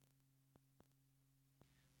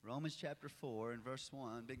Romans chapter 4 and verse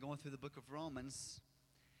 1. Been going through the book of Romans,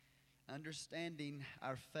 understanding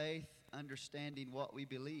our faith, understanding what we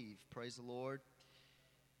believe. Praise the Lord.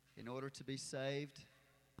 In order to be saved.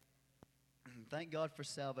 Thank God for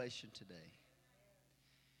salvation today.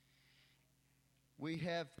 We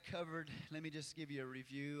have covered, let me just give you a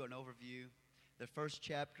review, an overview. The first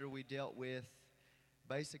chapter we dealt with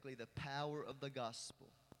basically the power of the gospel.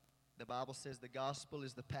 The Bible says the gospel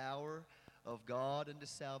is the power of God unto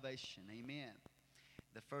salvation. Amen.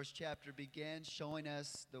 The first chapter began showing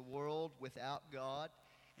us the world without God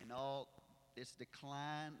and all its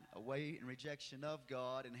decline away and rejection of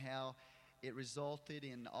God, and how it resulted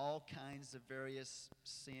in all kinds of various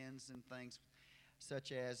sins and things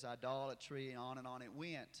such as idolatry, and on it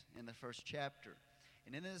went in the first chapter.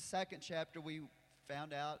 And in the second chapter we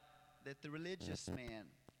found out that the religious man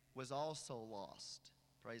was also lost.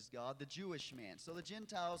 Praise God. The Jewish man. So the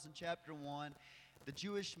Gentiles in chapter 1, the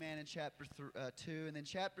Jewish man in chapter 2, and then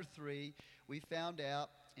chapter 3 we found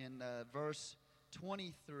out in verse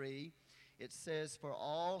 23, it says, "For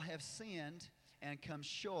all have sinned and come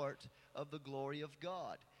short of the glory of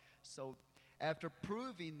God." So after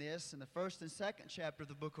proving this in the first and second chapter of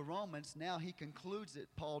the book of Romans, now he concludes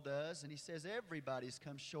it, Paul does, and he says everybody's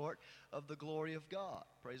come short of the glory of God.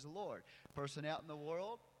 Praise the Lord. Person out in the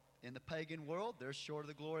world, in the pagan world, they're short of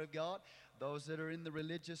the glory of God. Those that are in the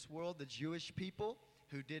religious world, the Jewish people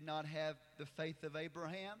who did not have the faith of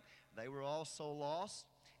Abraham, they were also lost.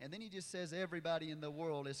 And then he just says everybody in the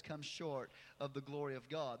world has come short of the glory of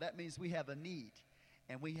God. That means we have a need,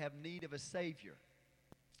 and we have need of a Savior.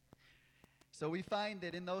 So we find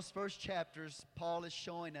that in those first chapters, Paul is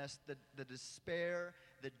showing us the despair,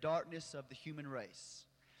 the darkness of the human race,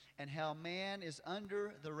 and how man is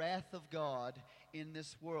under the wrath of God in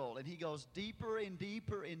this world. And he goes deeper and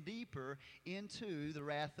deeper and deeper into the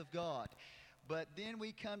wrath of God. But then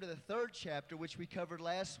we come to the third chapter, which we covered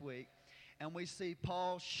last week, and we see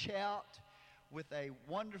Paul shout with a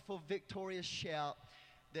wonderful, victorious shout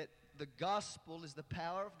that the gospel is the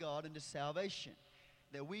power of God unto salvation.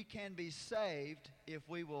 That we can be saved if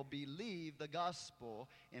we will believe the gospel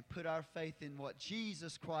and put our faith in what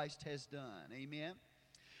Jesus Christ has done. Amen.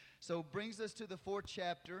 So brings us to the fourth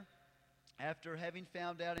chapter, after having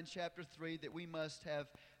found out in chapter 3 that we must have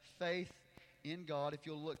faith in God. If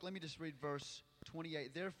you'll look, let me just read verse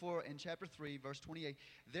 28. Therefore, in chapter 3, verse 28,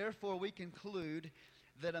 "Therefore we conclude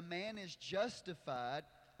that a man is justified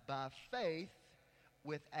by faith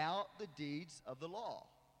without the deeds of the law."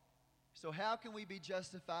 So how can we be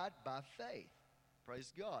justified? By faith.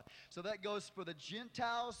 Praise God. So that goes for the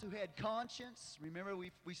Gentiles who had conscience. Remember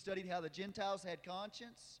we studied how the Gentiles had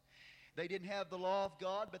conscience. They didn't have the law of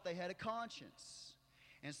God, but they had a conscience.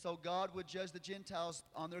 And so God would judge the Gentiles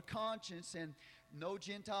on their conscience, and no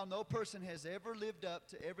Gentile, no person has ever lived up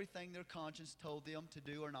to everything their conscience told them to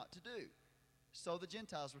do or not to do. So the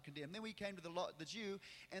Gentiles were condemned. Then we came to the Jew,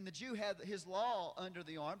 and the Jew had his law under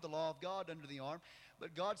the arm, the law of God under the arm.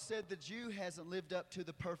 But God said the Jew hasn't lived up to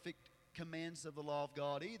the perfect commands of the law of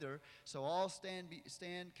God either. So all stand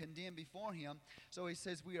condemned before him. So he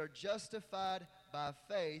says we are justified by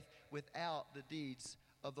faith without the deeds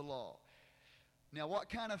of the law. Now what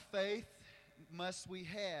kind of faith must we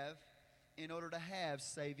have in order to have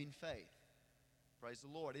saving faith? Praise the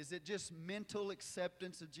Lord. Is it just mental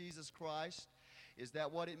acceptance of Jesus Christ? Is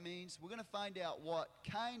that what it means? We're going to find out what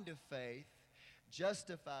kind of faith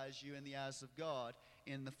justifies you in the eyes of God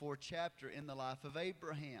in the fourth chapter in the life of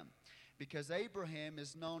Abraham. Because Abraham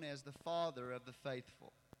is known as the father of the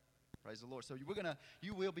faithful. Praise the Lord. So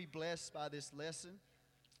you will be blessed by this lesson.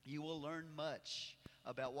 You will learn much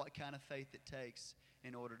about what kind of faith it takes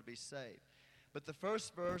in order to be saved. But the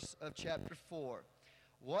first verse of chapter 4,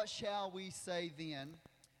 "What shall we say then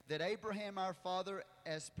that Abraham our father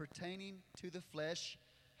as pertaining to the flesh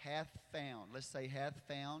hath found?" Let's say hath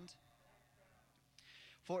found.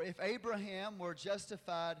 "For if Abraham were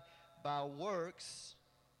justified by works,"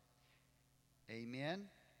 amen,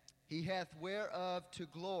 "he hath whereof to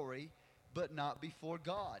glory, but not before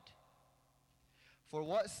God. For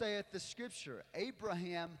what saith the Scripture?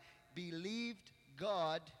 Abraham believed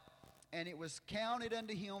God, and it was counted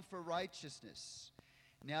unto him for righteousness.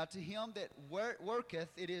 Now to him that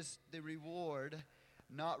worketh, it is the reward,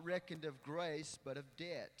 not reckoned of grace, but of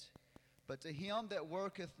debt. But to him that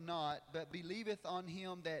worketh not, but believeth on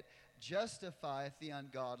him that justifieth the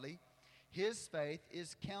ungodly, his faith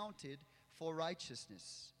is counted for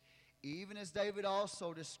righteousness. Even as David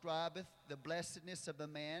also describeth the blessedness of the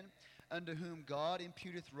man unto whom God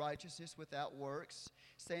imputeth righteousness without works,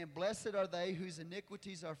 saying, Blessed are they whose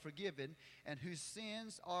iniquities are forgiven and whose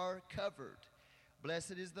sins are covered.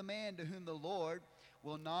 Blessed is the man to whom the Lord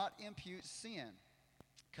will not impute sin.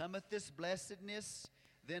 Cometh this blessedness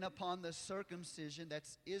then upon the circumcision,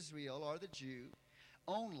 that's Israel or the Jew,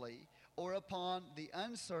 only, or upon the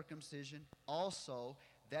uncircumcision also,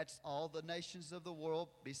 that's all the nations of the world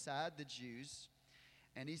beside the Jews?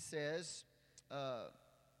 And he says,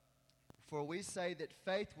 for we say that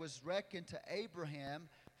faith was reckoned to Abraham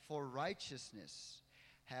for righteousness.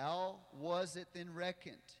 How was it then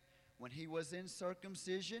reckoned? When he was in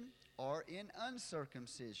circumcision or in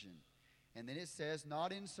uncircumcision? And then it says,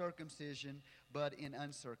 not in circumcision, but in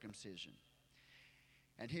uncircumcision.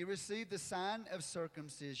 And he received the sign of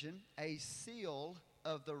circumcision, a seal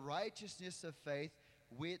of the righteousness of faith,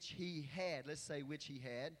 which he had. Let's say which he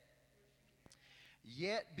had.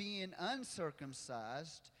 Yet being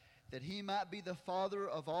uncircumcised, that he might be the father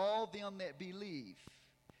of all them that believe,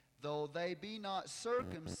 though they be not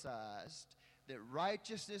circumcised, that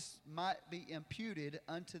righteousness might be imputed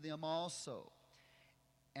unto them also.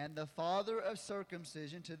 And the father of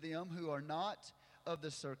circumcision to them who are not of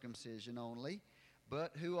the circumcision only,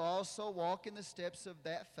 but who also walk in the steps of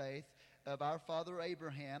that faith of our father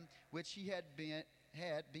Abraham, which he had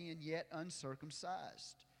being yet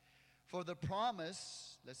uncircumcised. For the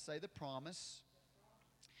promise, let's say the promise,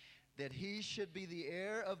 that he should be the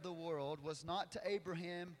heir of the world was not to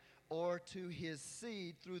Abraham or to his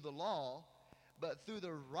seed through the law, but through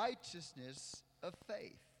the righteousness of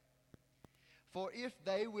faith. For if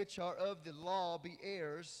they which are of the law be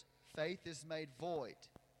heirs, faith is made void,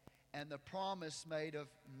 and the promise made of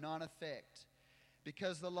none effect.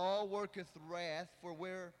 Because the law worketh wrath, for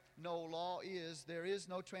where no law is, there is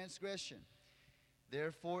no transgression.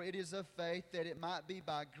 Therefore it is of faith, that it might be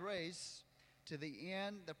by grace, to the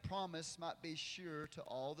end the promise might be sure to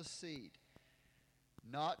all the seed.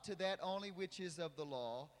 Not to that only which is of the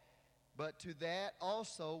law, but to that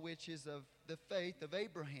also which is of the faith of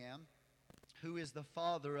Abraham, who is the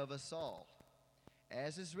father of us all.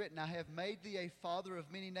 As is written, I have made thee a father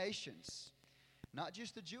of many nations. Not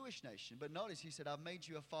just the Jewish nation, but notice he said, I've made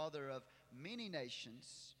you a father of many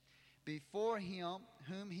nations, before him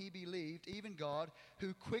whom he believed, even God,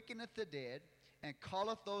 who quickeneth the dead, and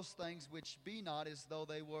calleth those things which be not as though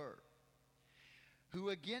they were. Who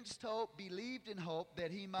against hope believed in hope,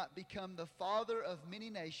 that he might become the father of many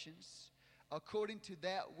nations, according to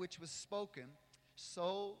that which was spoken,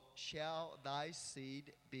 so shall thy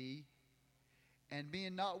seed be. And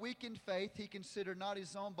being not weak in faith, he considered not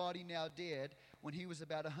his own body now dead, when he was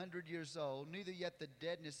about 100 years old, neither yet the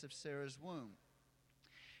deadness of Sarah's womb.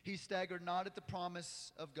 He staggered not at the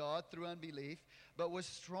promise of God through unbelief, but was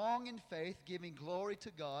strong in faith, giving glory to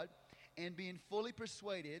God, and being fully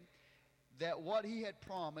persuaded that what he had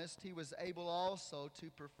promised he was able also to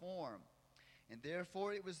perform. And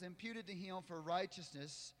therefore it was imputed to him for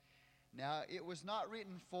righteousness. Now it was not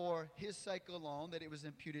written for his sake alone that it was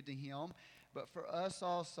imputed to him, but for us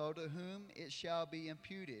also, to whom it shall be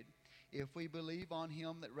imputed, if we believe on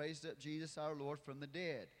him that raised up Jesus our Lord from the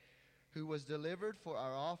dead, who was delivered for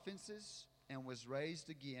our offenses and was raised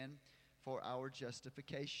again for our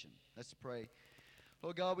justification. Let's pray.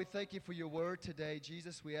 Lord God, we thank you for your word today.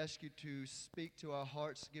 Jesus, we ask you to speak to our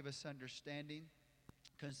hearts, give us understanding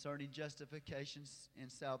concerning justification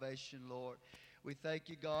and salvation, Lord. We thank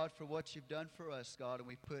you, God, for what you've done for us, God, and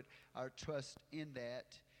we put our trust in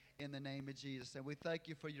that in the name of Jesus. And we thank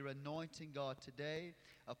you for your anointing, God, today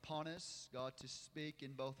upon us, God, to speak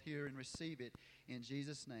and both hear and receive it. In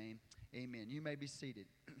Jesus' name, amen. You may be seated.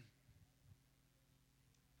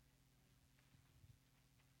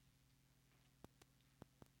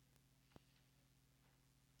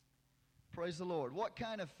 Praise the Lord. What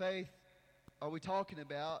kind of faith are we talking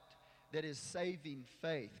about that is saving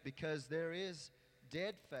faith? Because there is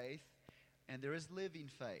dead faith and there is living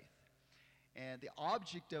faith. And the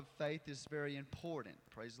object of faith is very important.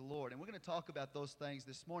 Praise the Lord. And we're going to talk about those things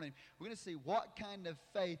this morning. We're going to see what kind of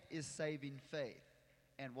faith is saving faith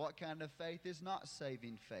and what kind of faith is not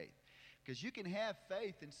saving faith. Because you can have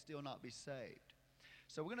faith and still not be saved.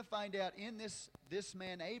 So we're going to find out in this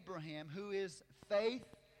man Abraham, who is faith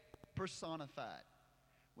personified.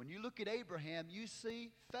 When you look at Abraham, you see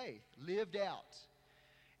faith lived out.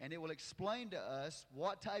 And it will explain to us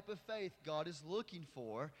what type of faith God is looking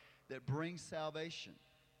for that brings salvation.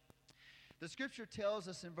 The scripture tells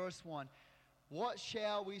us in verse 1, what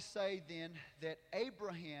shall we say then that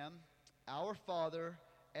Abraham, our father,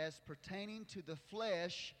 as pertaining to the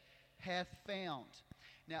flesh, hath found?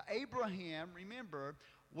 Now Abraham, remember,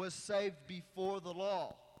 was saved before the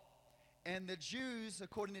law. And the Jews,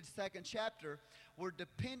 according to the second chapter, were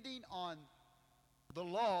depending on the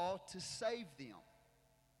law to save them.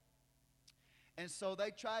 And so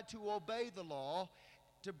they tried to obey the law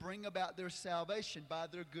to bring about their salvation by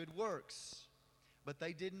their good works. But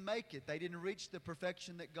they didn't make it. They didn't reach the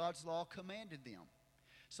perfection that God's law commanded them.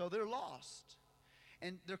 So they're lost.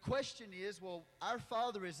 And their question is, well, our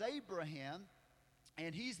father is Abraham,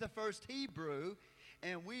 and he's the first Hebrew,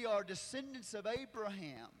 and we are descendants of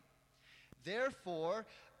Abraham. Therefore,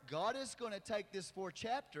 God is going to take this 4th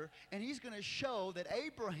chapter, and he's going to show that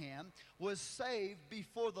Abraham was saved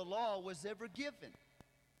before the law was ever given.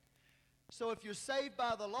 So if you're saved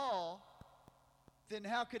by the law, then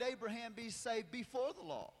how could Abraham be saved before the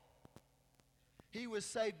law? He was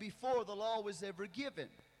saved before the law was ever given.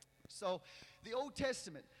 So the Old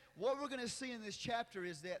Testament, what we're going to see in this chapter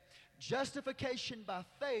is that justification by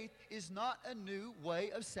faith is not a new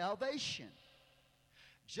way of salvation.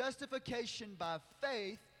 Justification by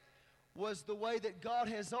faith was the way that God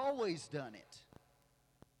has always done it.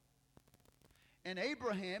 And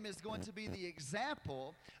Abraham is going to be the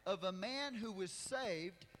example of a man who was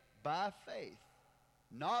saved by faith.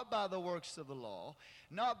 Not by the works of the law,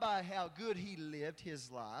 not by how good he lived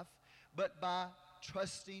his life, but by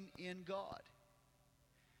trusting in God.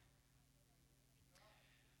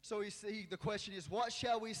 So the question is, what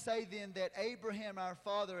shall we say then that Abraham our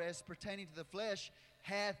father, as pertaining to the flesh,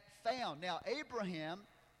 hath found? Now Abraham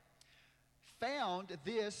found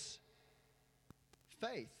this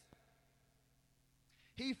faith.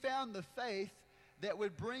 He found the faith that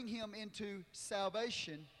would bring him into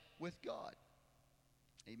salvation with God.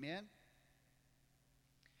 Amen?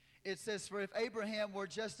 It says, for if Abraham were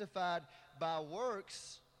justified by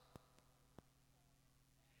works,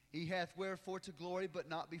 he hath wherefore to glory, but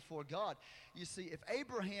not before God. You see, if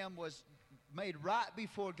Abraham was made right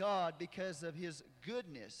before God because of his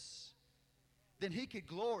goodness, then he could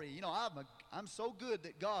glory. You know, I'm so good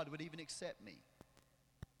that God would even accept me.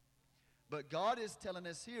 But God is telling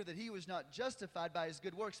us here that he was not justified by his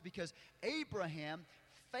good works because Abraham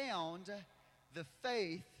found the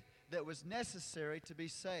faith that was necessary to be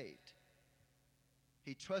saved.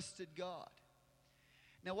 He trusted God.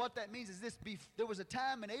 Now what that means is this: there was a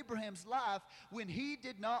time in Abraham's life when he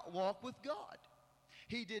did not walk with God.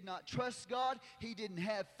 He did not trust God. He didn't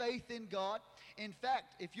have faith in God. In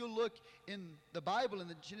fact, if you look in the Bible in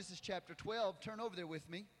the Genesis chapter 12, turn over there with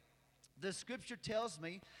me. The scripture tells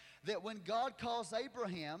me that when God calls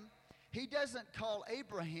Abraham, he doesn't call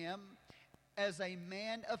Abraham as a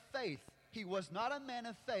man of faith. He was not a man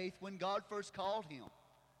of faith when God first called him.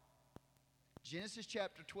 Genesis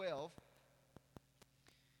chapter 12.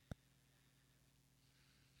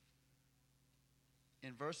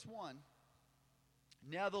 In verse 1.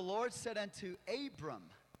 Now the Lord said unto Abram.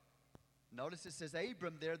 Notice it says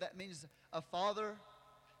Abram there. That means a father,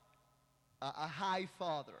 a high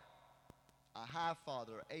father. A high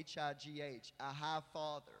father, H-I-G-H, a high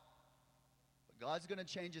father. But God's going to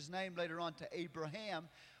change his name later on to Abraham,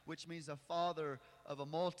 which means a father of a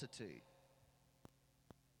multitude.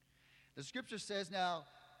 The scripture says, now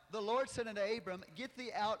the Lord said unto Abram, get thee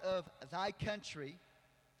out of thy country,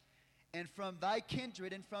 and from thy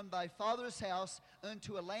kindred, and from thy father's house,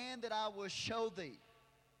 unto a land that I will show thee.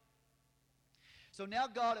 So now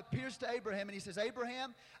God appears to Abraham and he says,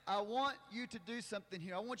 Abraham, I want you to do something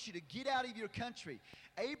here. I want you to get out of your country.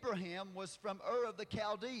 Abraham was from Ur of the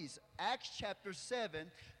Chaldees. Acts chapter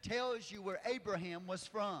 7 tells you where Abraham was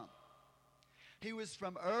from. He was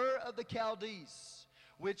from Ur of the Chaldees,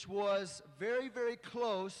 which was very, very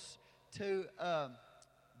close to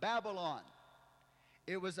Babylon.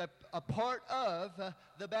 It was a part of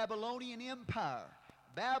the Babylonian Empire.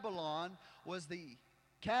 Babylon was the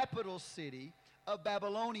capital city of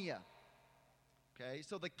Babylonia. Okay,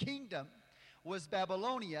 so the kingdom was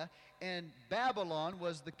Babylonia, and Babylon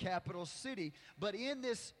was the capital city. But in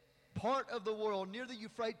this part of the world near the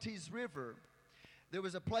Euphrates River, there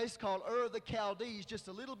was a place called Ur of the Chaldees, just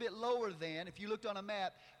a little bit lower than, if you looked on a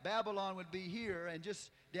map, Babylon would be here, and just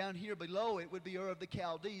down here below it would be Ur of the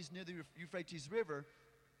Chaldees near the Euphrates River.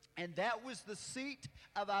 And that was the seat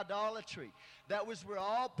of idolatry. That was where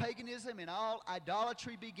all paganism and all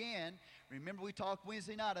idolatry began. Remember, we talked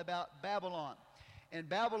Wednesday night about Babylon. And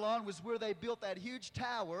Babylon was where they built that huge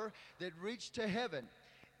tower that reached to heaven.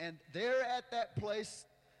 And there at that place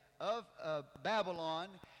of Babylon,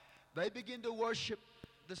 they began to worship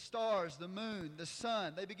the stars, the moon, the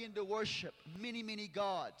sun. They began to worship many, many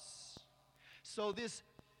gods. So this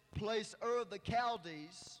place, Ur of the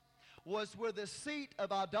Chaldees, was where the seat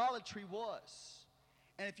of idolatry was.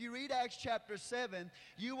 And if you read Acts chapter 7,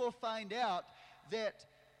 you will find out that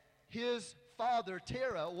his father,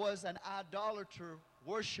 Terah, was an idolater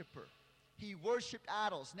worshiper. He worshiped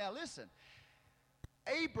idols. Now listen,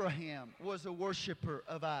 Abraham was a worshiper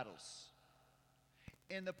of idols.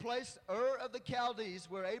 in the place Ur of the Chaldees,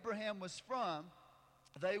 where Abraham was from,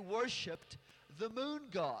 they worshiped the moon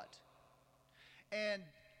god. And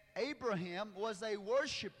Abraham was a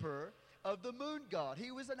worshiper of the moon god.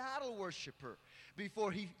 He was an idol worshiper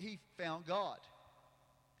before he found God.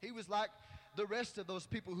 He was like the rest of those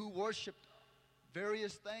people who worshiped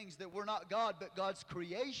various things that were not God, but God's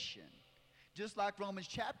creation. Just like Romans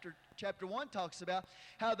chapter 1 talks about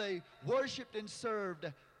how they worshiped and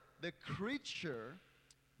served the creature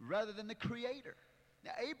rather than the creator.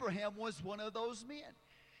 Now, Abraham was one of those men.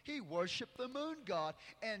 He worshiped the moon god.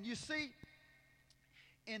 And you see,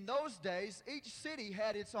 in those days, each city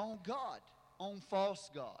had its own god, own false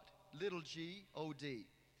god, little g-O-D.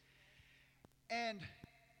 And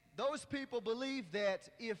those people believed that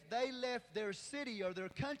if they left their city or their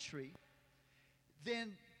country,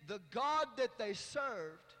 then the God that they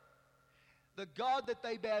served, the God that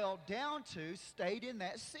they bowed down to, stayed in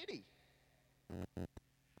that city.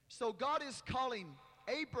 So God is calling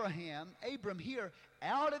Abram here,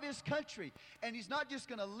 out of his country. And he's not just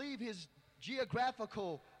going to leave his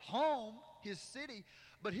geographical home, his city,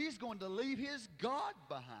 but he's going to leave his God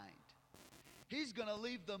behind. He's going to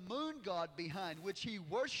leave the moon god behind, which he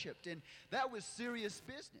worshiped, and that was serious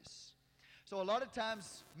business. So a lot of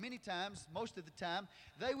times, many times, most of the time,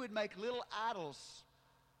 they would make little idols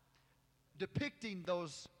depicting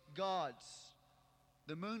those gods.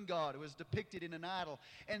 The moon god was depicted in an idol,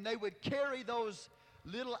 and they would carry those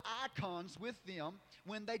little icons with them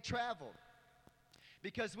when they traveled.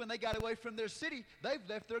 Because when they got away from their city, they've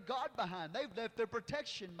left their God behind. They've left their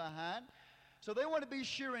protection behind. So they want to be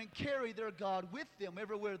sure and carry their God with them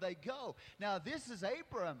everywhere they go. Now, this is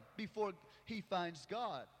Abram before he finds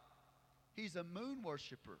God. He's a moon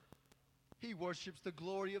worshiper. He worships the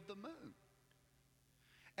glory of the moon.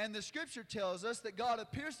 And the scripture tells us that God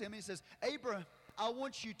appears to him and he says, Abram, I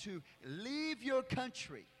want you to leave your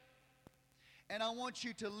country. And I want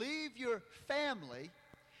you to leave your family.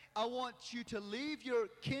 I want you to leave your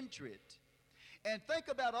kindred. And think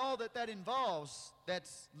about all that involves.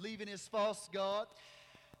 That's leaving his false god.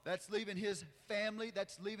 That's leaving his family.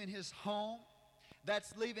 That's leaving his home.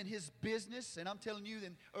 That's leaving his business. And I'm telling you,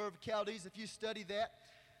 in Ur of Chaldees, if you study that,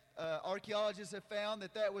 archaeologists have found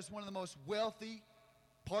that was one of the most wealthy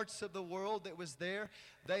parts of the world that was there.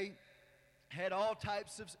 They had all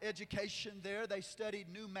types of education there. They studied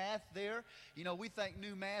new math there. You know, we think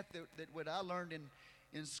new math, that what I learned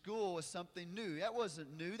in school was something new. That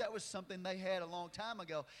wasn't new. That was something they had a long time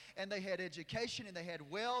ago. And they had education, and they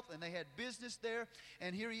had wealth, and they had business there.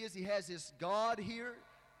 And here he is. He has his God here,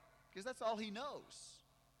 because that's all he knows.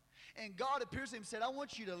 And God appears to him and said, I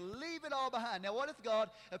want you to leave it all behind. Now, what if God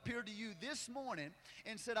appeared to you this morning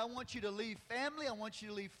and said, I want you to leave family, I want you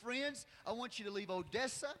to leave friends, I want you to leave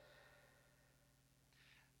Odessa.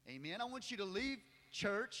 Amen. I want you to leave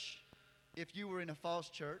church if you were in a false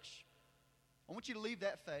church. I want you to leave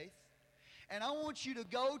that faith. And I want you to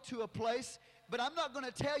go to a place, but I'm not going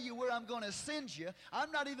to tell you where I'm going to send you.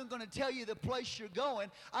 I'm not even going to tell you the place you're going.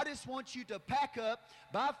 I just want you to pack up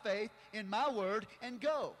by faith in my word and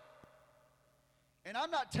go. And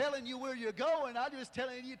I'm not telling you where you're going. I'm just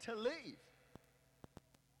telling you to leave.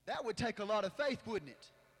 That would take a lot of faith, wouldn't it?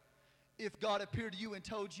 If God appeared to you and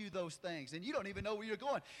told you those things. And you don't even know where you're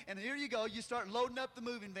going. And here you go. You start loading up the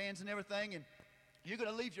moving vans and everything. And you're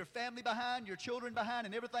going to leave your family behind, your children behind,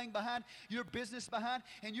 and everything behind, your business behind,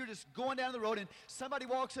 and you're just going down the road, and somebody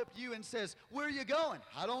walks up to you and says, where are you going?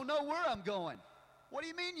 I don't know where I'm going. What do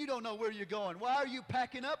you mean you don't know where you're going? Why are you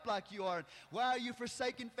packing up like you are? Why are you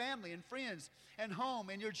forsaking family and friends and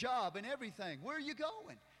home and your job and everything? Where are you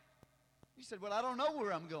going? You said, well, I don't know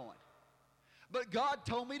where I'm going. But God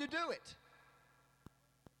told me to do it.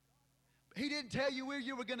 He didn't tell you where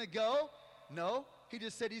you were going to go. No. He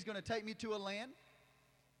just said he's going to take me to a land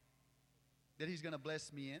that he's going to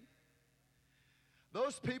bless me in.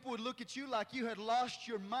 Those people would look at you like you had lost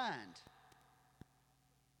your mind.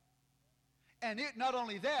 And it not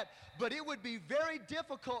only that, but it would be very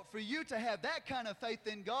difficult for you to have that kind of faith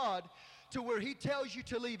in God to where he tells you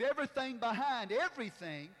to leave everything behind,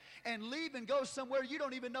 everything, and leave and go somewhere you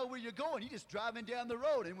don't even know where you're going. You're just driving down the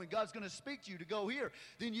road, and when God's going to speak to you to go here,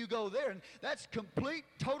 then you go there. And that's complete,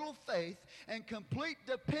 total faith and complete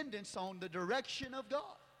dependence on the direction of God.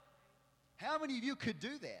 How many of you could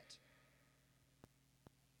do that?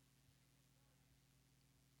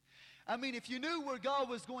 I mean, if you knew where God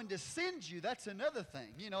was going to send you, that's another thing.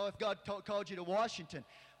 You know, if God called you to Washington,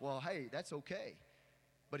 well, hey, that's okay.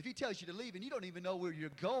 But if he tells you to leave and you don't even know where you're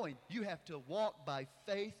going, you have to walk by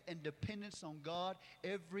faith and dependence on God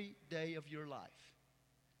every day of your life.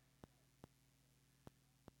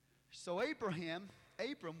 So Abram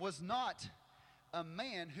was not a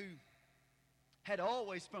man who had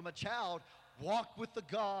always, from a child, walked with the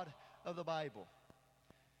God of the Bible.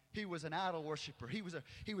 He was an idol worshiper. He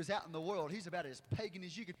was out in the world. He's about as pagan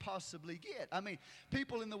as you could possibly get. I mean,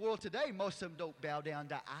 people in the world today, most of them don't bow down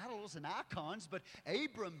to idols and icons, but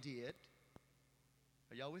Abram did.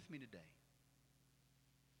 Are y'all with me today?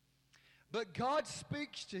 But God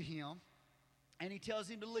speaks to him, and he tells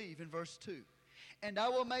him to leave in verse 2. And I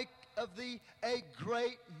will make of thee a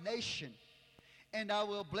great nation, and I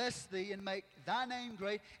will bless thee and make thy name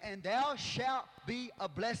great, and thou shalt be a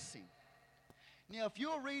blessing. Now, if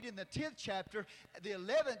you'll read in the 10th chapter, the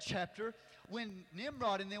 11th chapter, when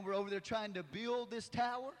Nimrod and them were over there trying to build this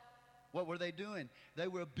tower, what were they doing? They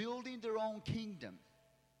were building their own kingdom.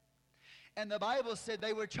 And the Bible said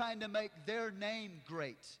they were trying to make their name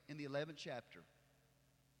great in the 11th chapter.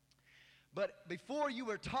 But before you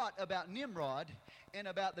were taught about Nimrod and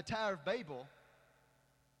about the Tower of Babel,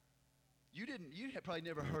 you had probably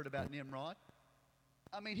never heard about Nimrod.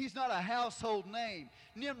 I mean, he's not a household name.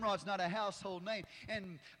 Nimrod's not a household name.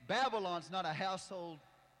 And Babylon's not a household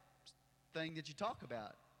thing that you talk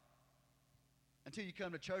about until you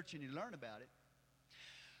come to church and you learn about it.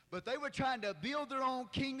 But they were trying to build their own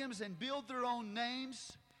kingdoms and build their own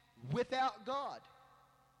names without God.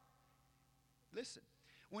 Listen,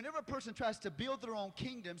 whenever a person tries to build their own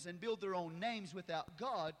kingdoms and build their own names without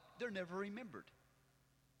God, they're never remembered.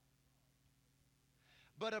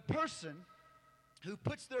 But a person who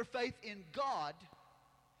puts their faith in God,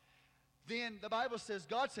 then the Bible says,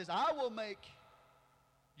 God says, I will make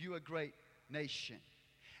you a great nation.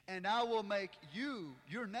 And I will make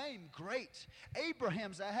your name great.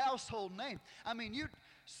 Abraham's a household name. I mean,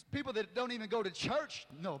 people that don't even go to church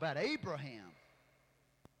know about Abraham.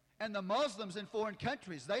 And the Muslims in foreign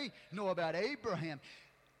countries, they know about Abraham.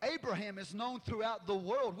 Abraham is known throughout the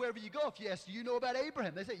world. Wherever you go, if you ask, do you know about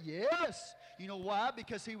Abraham? They say, yes. You know why?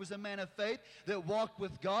 Because he was a man of faith that walked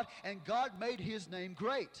with God, and God made his name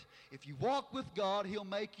great. If you walk with God, he'll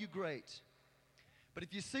make you great. But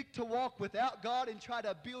if you seek to walk without God and try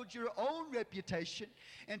to build your own reputation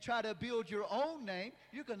and try to build your own name,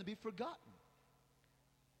 you're going to be forgotten.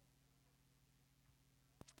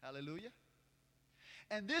 Hallelujah.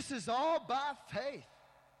 And this is all by faith.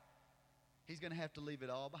 He's going to have to leave it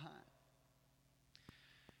all behind.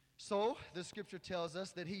 So, the scripture tells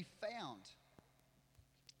us that he found,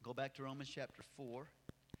 go back to Romans chapter 4,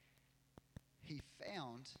 he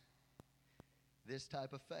found this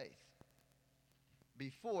type of faith.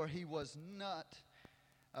 Before, he was not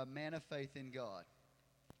a man of faith in God.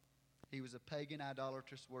 He was a pagan,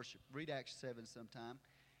 idolatrous worshiper. Read Acts 7 sometime.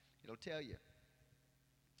 It'll tell you.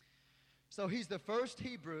 So he's the first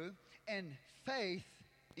Hebrew, and faith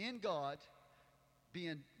in God,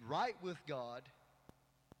 being right with God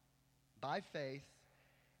by faith,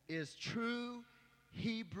 is true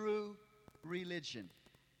Hebrew religion.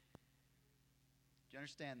 Do you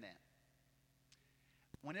understand that?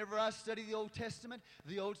 Whenever I study the Old Testament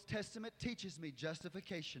teaches me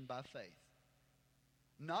justification by faith.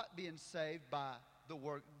 Not being saved by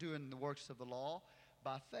doing the works of the law,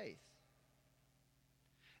 by faith.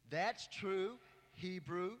 That's true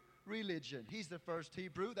Hebrew religion. He's the first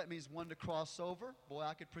Hebrew. That means one to cross over. Boy,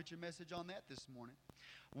 I could preach a message on that this morning.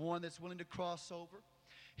 One that's willing to cross over.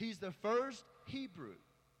 He's the first Hebrew.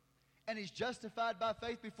 And he's justified by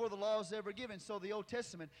faith before the law is ever given. So the Old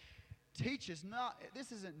Testament teaches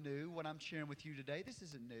this isn't new, what I'm sharing with you today. This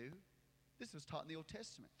isn't new. This was taught in the Old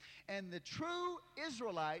Testament. And the true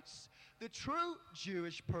Israelites, the true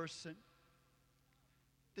Jewish person,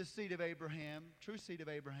 the seed of Abraham, true seed of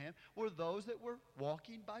Abraham, were those that were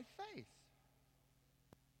walking by faith.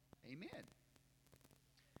 Amen.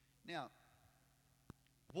 Now,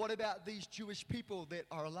 what about these Jewish people that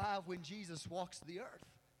are alive when Jesus walks the earth?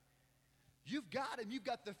 You've got them. You've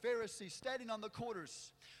got the Pharisees standing on the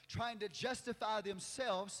corners trying to justify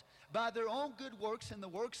themselves by their own good works and the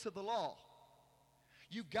works of the law.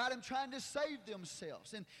 You've got them trying to save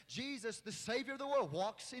themselves. And Jesus, the Savior of the world,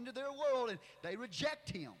 walks into their world and they reject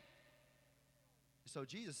him. So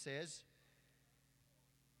Jesus says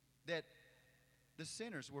that the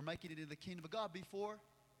sinners were making it into the kingdom of God before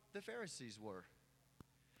the Pharisees were.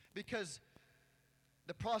 Because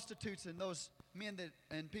the prostitutes and those men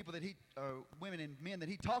women and men that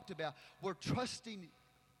he talked about were trusting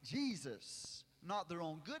Jesus, not their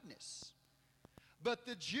own goodness. But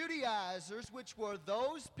the Judaizers, which were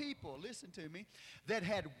those people, listen to me, that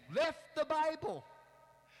had left the Bible,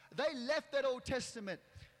 they left that Old Testament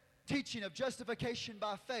teaching of justification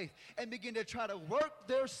by faith and began to try to work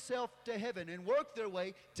their self to heaven and work their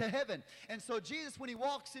way to heaven. And so Jesus, when he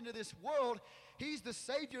walks into this world, He's the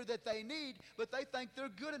Savior that they need, but they think they're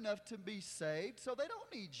good enough to be saved, so they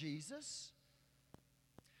don't need Jesus.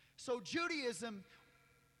 So Judaism,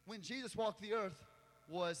 when Jesus walked the earth,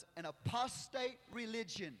 was an apostate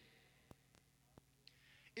religion.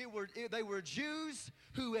 They were Jews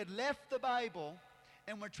who had left the Bible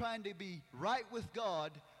and were trying to be right with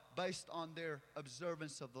God based on their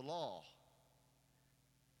observance of the law.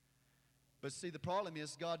 But see, the problem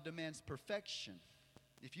is God demands perfection.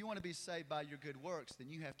 If you want to be saved by your good works,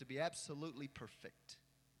 then you have to be absolutely perfect.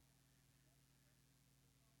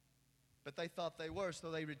 But they thought they were,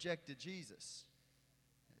 so they rejected Jesus.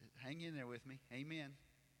 Hang in there with me. Amen.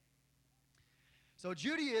 So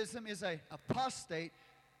Judaism is an apostate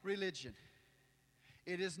religion.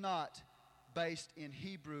 It is not based in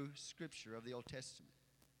Hebrew scripture of the Old Testament,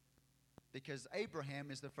 because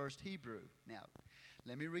Abraham is the first Hebrew. Now,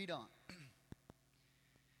 let me read on.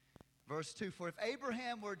 Verse 2, for if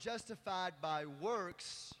Abraham were justified by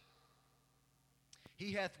works,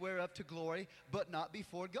 he hath whereof to glory, but not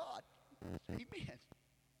before God. Amen.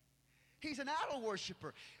 He's an idol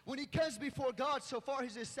worshiper. When he comes before God, so far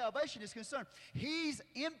as his salvation is concerned, he's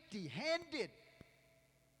empty-handed.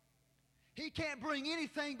 He can't bring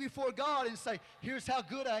anything before God and say, here's how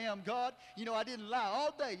good I am, God. You know, I didn't lie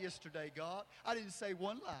all day yesterday, God. I didn't say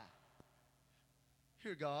one lie.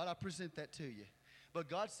 Here, God, I present that to you. But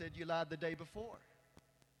God said you lied the day before.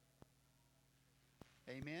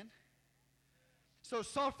 Amen. So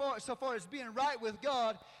far as being right with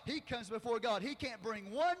God, he comes before God. He can't bring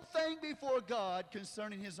one thing before God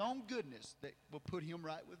concerning his own goodness that will put him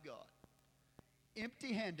right with God.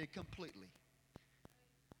 Empty-handed completely.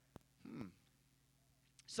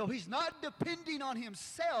 So he's not depending on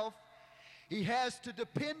himself. He has to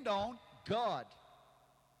depend on God.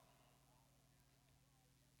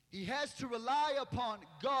 He has to rely upon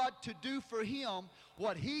God to do for him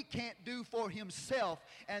what he can't do for himself,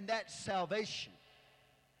 and that's salvation.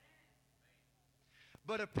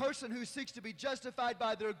 But a person who seeks to be justified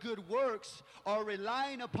by their good works are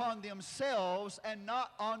relying upon themselves and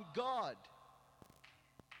not on God.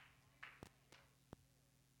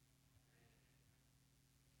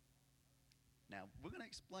 Now, we're going to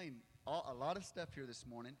explain a lot of stuff here this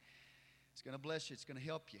morning. It's going to bless you. It's going to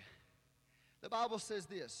help you. The Bible says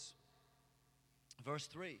this, verse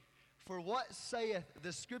 3, for what saith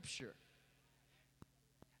the Scripture?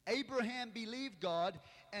 Abraham believed God,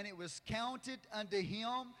 and it was counted unto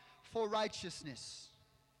him for righteousness.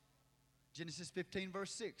 Genesis 15,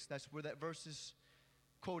 verse 6. That's where that verse is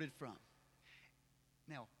quoted from.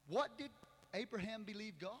 Now, what did Abraham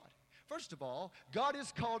believe God? First of all, God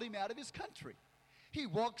has called him out of his country. He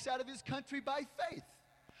walks out of his country by faith,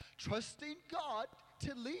 trusting God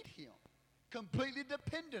to lead him, completely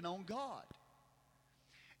dependent on God.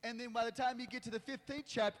 And then by the time you get to the 15th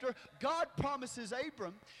chapter, God promises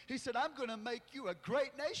Abram, he said, I'm going to make you a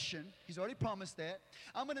great nation. He's already promised that.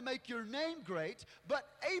 I'm going to make your name great. But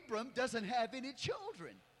Abram doesn't have any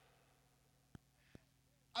children.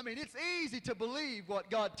 I mean, it's easy to believe what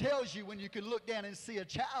God tells you when you can look down and see a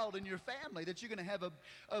child in your family, that you're going to have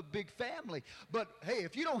a big family. But, hey,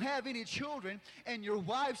 if you don't have any children and your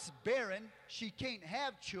wife's barren, she can't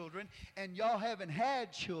have children, and y'all haven't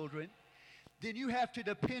had children, then you have to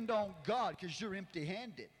depend on God because you're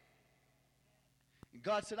empty-handed. And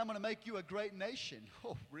God said, I'm going to make you a great nation.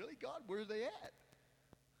 Oh, really, God? Where are they at?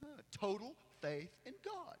 Total faith in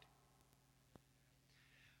God.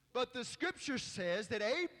 But the Scripture says that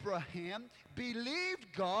Abraham believed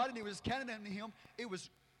God, and it was counted unto him. It was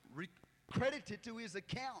credited to his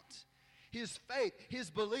account. His faith, his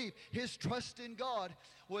belief, his trust in God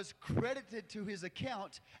was credited to his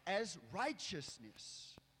account as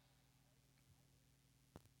righteousness.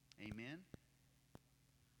 Amen.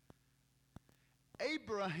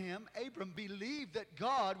 Abram believed that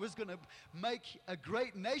God was going to make a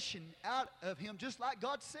great nation out of him, just like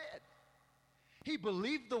God said. He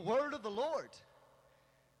believed the word of the Lord.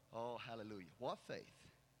 Oh, hallelujah. What faith.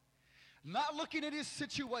 Not looking at his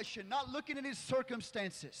situation, not looking at his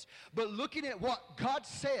circumstances, but looking at what God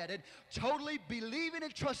said and totally believing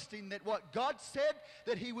and trusting that what God said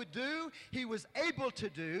that he would do, he was able to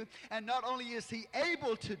do. And not only is he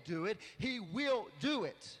able to do it, he will do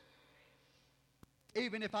it.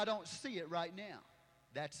 Even if I don't see it right now.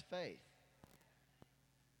 That's faith.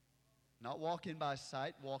 Not walking by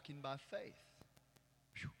sight, walking by faith.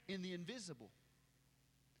 In the invisible.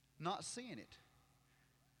 Not seeing it.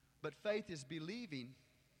 But faith is believing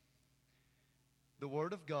the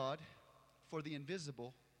Word of God for the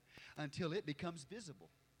invisible until it becomes visible.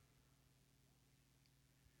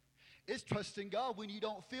 It's trusting God when you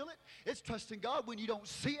don't feel it. It's trusting God when you don't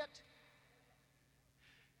see it.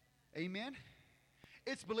 Amen.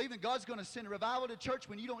 It's believing God's going to send a revival to church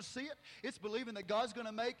when you don't see it. It's believing that God's going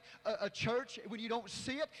to make a church when you don't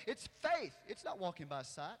see it. It's faith. It's not walking by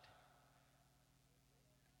sight.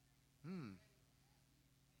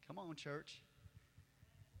 Come on, church.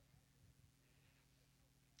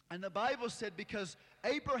 And the Bible said because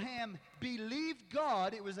Abraham believed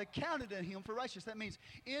God, it was accounted to him for righteousness. That means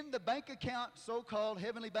in the bank account, so-called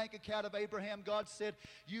heavenly bank account of Abraham, God said,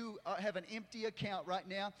 you have an empty account right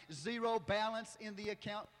now, zero balance in the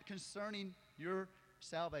account concerning your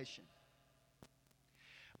salvation.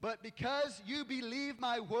 But because you believe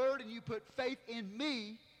my word and you put faith in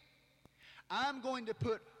me, I'm going to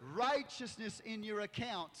put righteousness in your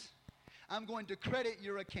account. I'm going to credit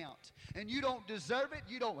your account. And you don't deserve it.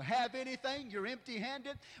 You don't have anything. You're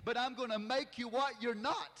empty-handed. But I'm going to make you what you're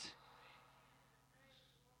not.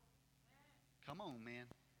 Come on, man.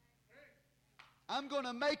 I'm going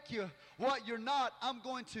to make you what you're not. I'm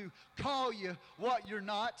going to call you what you're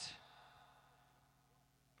not.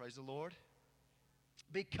 Praise the Lord.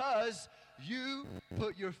 Because you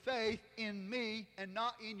put your faith in me and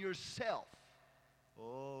not in yourself.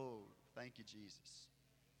 Oh, thank you, Jesus.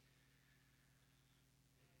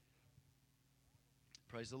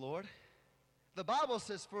 Praise the Lord. The Bible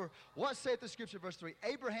says, for what saith the Scripture, verse 3,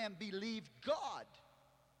 Abraham believed God.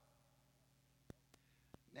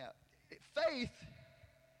 Now, faith,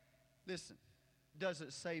 listen,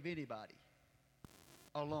 doesn't save anybody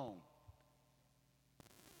alone.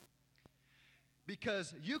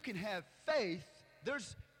 Because you can have faith.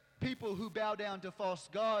 There's people who bow down to false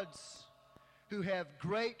gods who have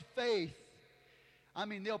great faith. I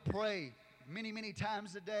mean, they'll pray many, many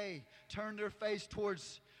times a day, turn their face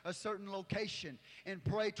towards a certain location and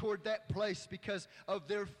pray toward that place because of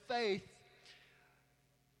their faith.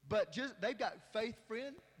 But they've got faith,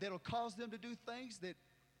 friend, that'll cause them to do things that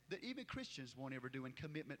even Christians won't ever do in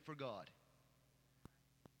commitment for God.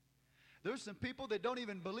 There's some people that don't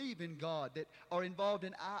even believe in God that are involved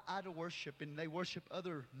in idol worship, and they worship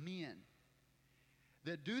other men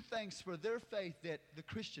that do things for their faith that the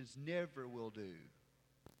Christians never will do.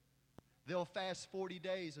 They'll fast 40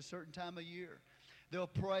 days a certain time of year. They'll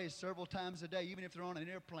pray several times a day. Even if they're on an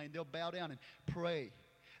airplane, they'll bow down and pray.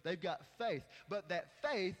 They've got faith. But that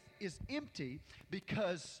faith is empty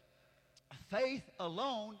because faith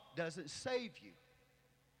alone doesn't save you.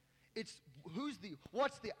 It's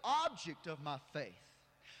what's the object of my faith?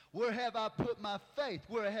 Where have I put my faith?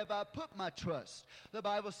 Where have I put my trust? The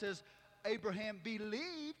Bible says Abraham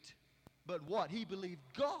believed, but what? He believed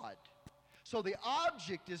God. So the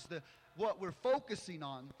object is what we're focusing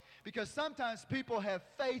on, because sometimes people have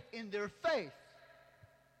faith in their faith.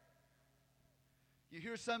 You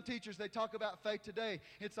hear some teachers, they talk about faith today.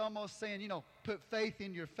 It's almost saying, put faith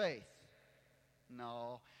in your faith.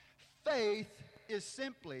 No. Faith is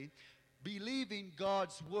simply believing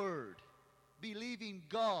God's word. Believing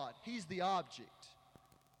God. He's the object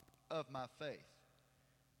of my faith.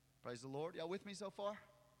 Praise the Lord. Y'all with me so far?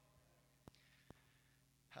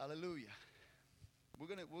 Hallelujah.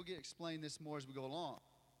 We'll explain this more as we go along.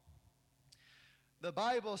 The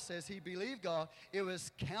Bible says he believed God. It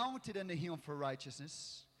was counted unto him for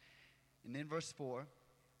righteousness. And then verse 4.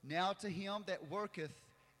 Now to him that worketh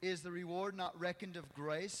is the reward not reckoned of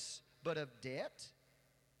grace, but of debt.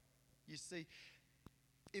 You see,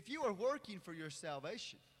 if you are working for your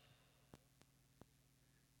salvation,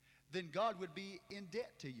 then God would be in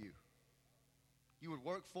debt to you. You would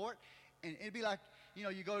work for it, and it'd be like,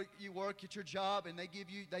 you work at your job, and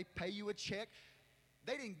they pay you a check.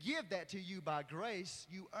 They didn't give that to you by grace.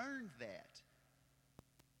 You earned that.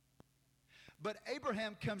 But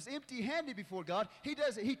Abraham comes empty-handed before God. He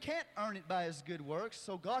can't earn it by his good works,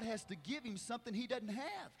 so God has to give him something he doesn't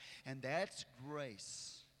have, and that's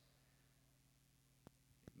grace.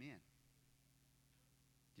 Amen.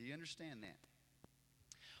 Do you understand that?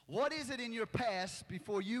 What is it in your past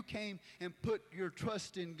before you came and put your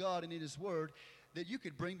trust in God and in his word that you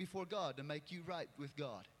could bring before God to make you right with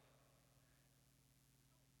God?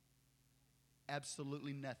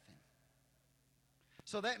 Absolutely nothing.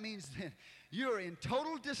 So that means that you're in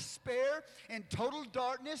total despair and total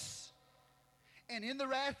darkness and in the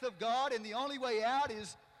wrath of God, and the only way out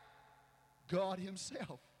is God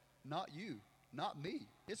himself. Not you, not me.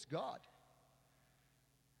 It's God.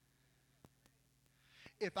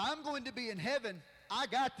 If I'm going to be in heaven, I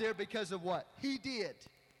got there because of what he did,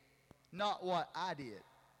 not what I did.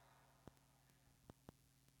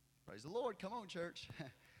 Praise the Lord. Come on, church.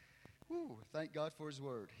 Whew, thank God for his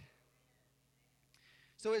word.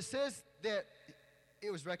 So it says that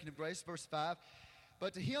it was reckoned of grace, verse 5.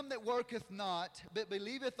 But to him that worketh not, but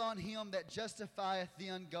believeth on him that justifieth the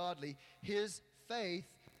ungodly, his faith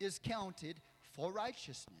is counted for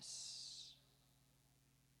righteousness.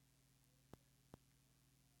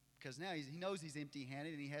 Because now he knows he's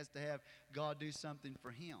empty-handed and he has to have God do something for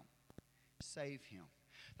him, save him.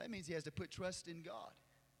 That means he has to put trust in God.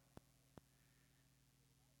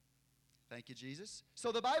 Thank you, Jesus.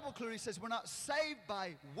 So the Bible clearly says we're not saved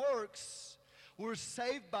by works, we're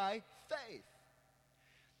saved by faith.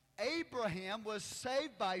 Abraham was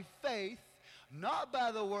saved by faith, not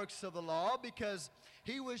by the works of the law, because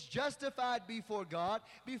he was justified before God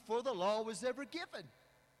before the law was ever given.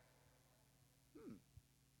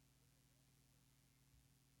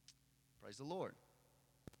 Praise the Lord.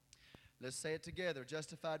 Let's say it together.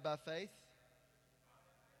 Justified by faith,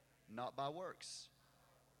 not by works.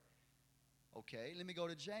 Okay, let me go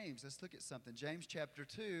to James. Let's look at something. James chapter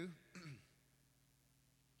 2.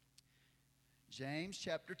 James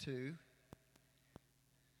chapter 2.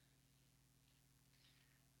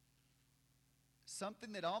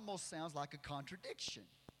 Something that almost sounds like a contradiction.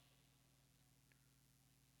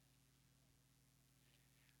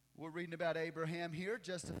 We're reading about Abraham here,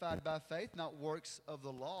 justified by faith, not works of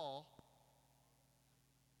the law.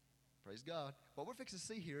 Praise God. What we're fixing to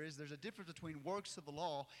see here is there's a difference between works of the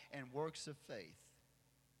law and works of faith.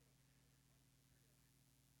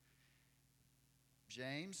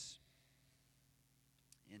 James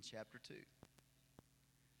in chapter 2.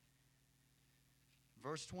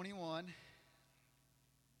 Verse 21.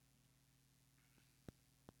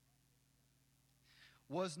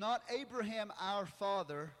 Was not Abraham our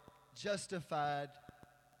father justified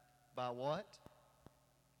by what?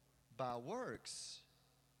 By works.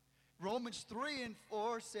 Romans 3 and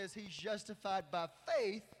 4 says he's justified by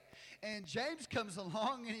faith, and James comes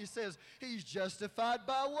along and he says he's justified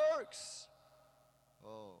by works.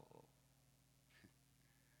 Oh.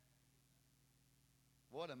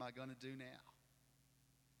 What am I going to do now?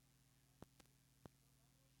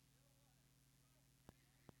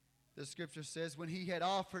 The scripture says, when he had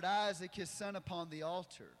offered Isaac his son upon the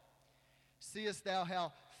altar, seest thou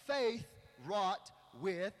how faith wrought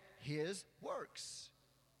with his works.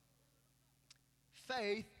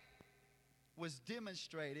 Faith was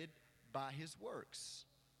demonstrated by his works.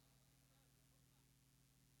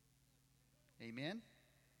 Amen.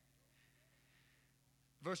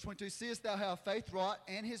 Verse 22, seest thou how faith wrought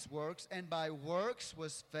and his works, and by works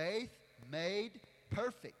was faith made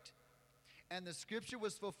perfect. And the scripture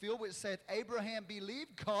was fulfilled which saith, Abraham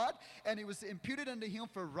believed God, and it was imputed unto him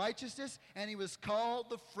for righteousness, and he was called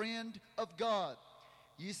the friend of God.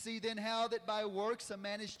 You see then how that by works a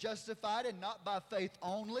man is justified, and not by faith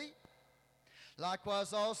only.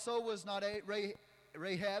 Likewise also was not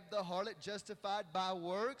Rahab the harlot justified by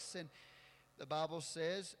works? And the Bible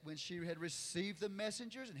says when she had received the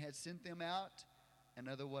messengers and had sent them out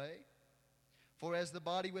another way. For as the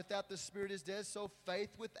body without the spirit is dead, so faith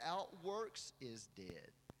without works is dead.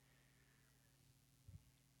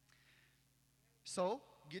 So,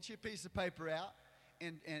 get your piece of paper out,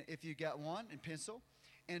 and if you got one, and pencil,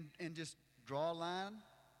 and just draw a line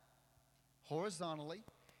horizontally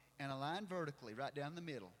and a line vertically right down the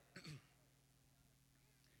middle.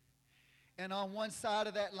 And on one side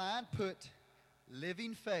of that line, put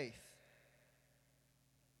living faith.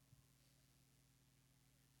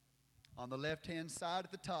 On the left-hand side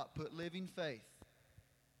at the top, put living faith.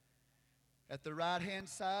 At the right-hand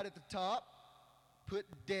side at the top, put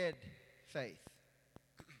dead faith.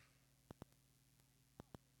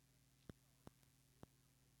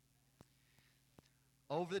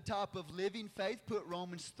 Over the top of living faith, put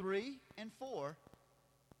Romans 3 and 4.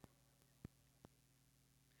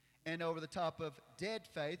 And over the top of dead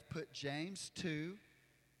faith, put James 2,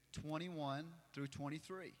 21 through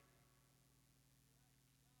 23.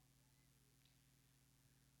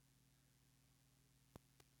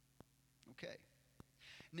 Okay.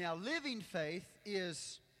 Now, living faith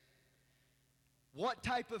is, what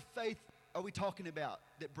type of faith are we talking about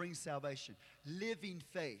that brings salvation? Living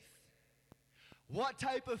faith. What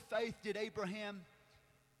type of faith did Abraham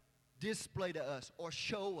display to us or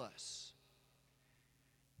show us?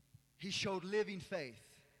 He showed living faith.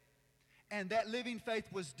 And that living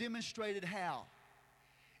faith was demonstrated how?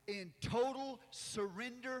 In total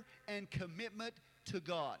surrender and commitment to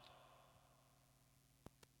God.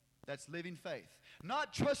 That's living faith.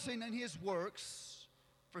 Not trusting in his works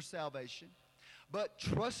for salvation, but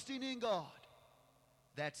trusting in God.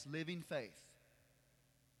 That's living faith.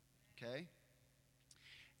 Okay?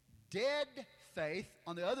 Dead faith,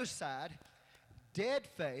 on the other side, dead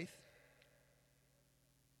faith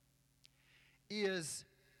is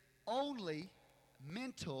only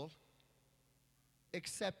mental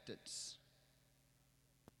acceptance.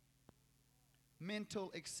 Mental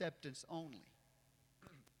acceptance only.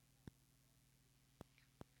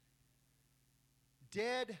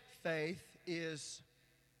 Dead faith is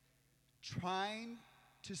trying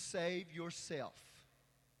to save yourself.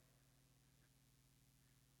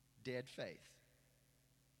 Dead faith.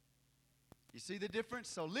 You see the difference?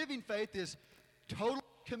 So living faith is total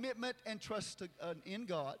commitment and trust in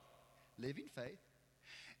God. Living faith.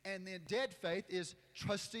 And then dead faith is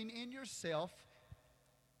trusting in yourself,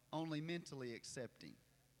 only mentally accepting.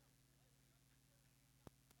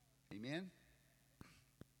 Amen?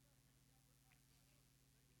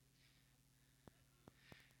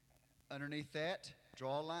 Underneath that,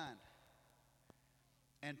 draw a line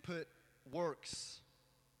and put works.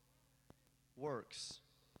 Works.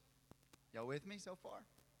 Y'all with me so far?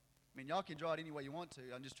 I mean, y'all can draw it any way you want to.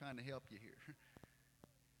 I'm just trying to help you here.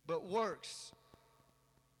 But works.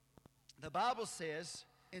 The Bible says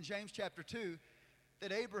in James chapter 2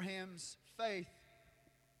 that Abraham's faith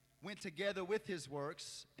went together with his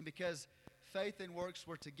works, and because faith and works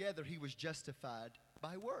were together, he was justified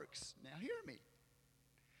by works. Now hear me.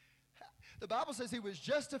 The Bible says he was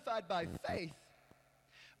justified by faith,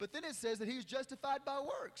 but then it says that he was justified by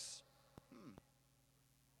works.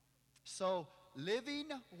 So living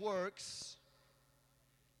works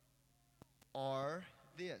are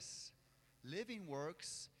this. Living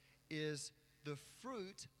works is the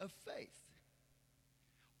fruit of faith.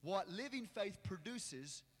 What living faith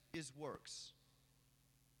produces is works.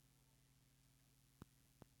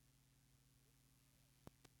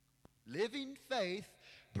 Living faith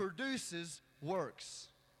produces works.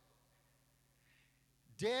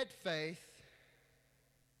 Dead faith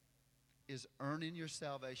is earning your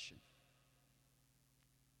salvation.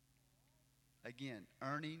 Again,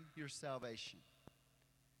 earning your salvation.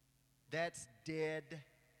 That's dead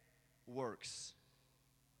works.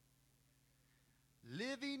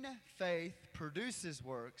 Living faith produces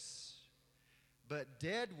works, but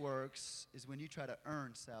dead works is when you try to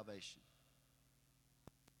earn salvation.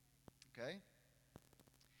 Okay?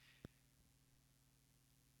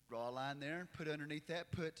 Draw a line there and put underneath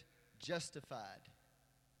that, put justified.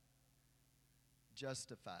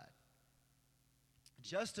 Justified.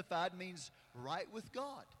 Justified means right with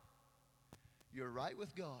God. You're right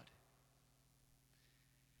with God.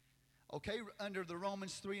 Okay, under the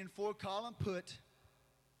Romans 3 and 4 column, put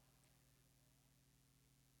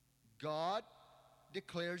God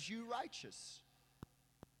declares you righteous.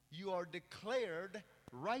 You are declared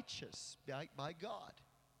righteous by God.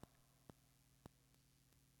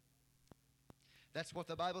 That's what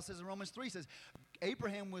the Bible says in Romans 3. It says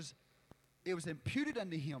Abraham it was imputed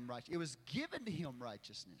unto him righteousness. It was given to him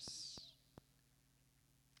righteousness.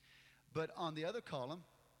 But on the other column,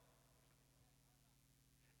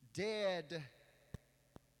 dead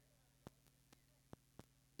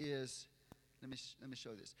is, let me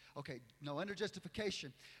show this. Okay, no, under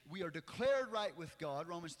justification, we are declared right with God,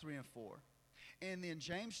 Romans 3 and 4. And then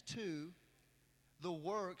James 2, the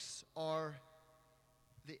works are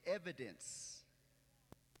the evidence.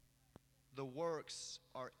 The works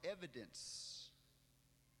are evidence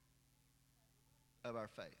of our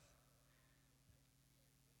faith.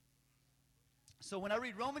 So when I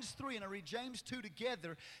read Romans 3 and I read James 2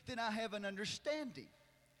 together, then I have an understanding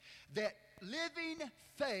that living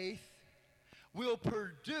faith will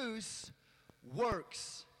produce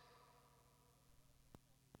works.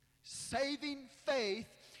 Saving faith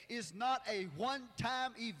is not a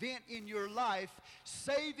one-time event in your life.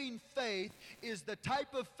 Saving faith is the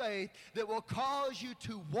type of faith that will cause you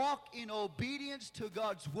to walk in obedience to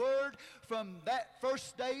God's word from that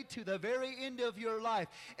first day to the very end of your life.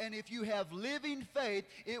 And if you have living faith,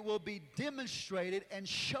 it will be demonstrated and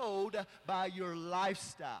showed by your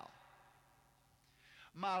lifestyle.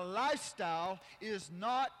 My lifestyle is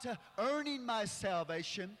not earning my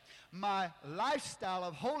salvation. My lifestyle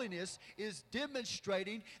of holiness is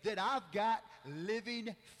demonstrating that I've got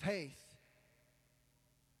living faith.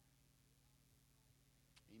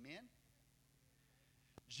 Amen?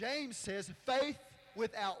 James says faith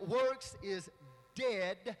without works is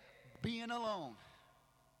dead being alone.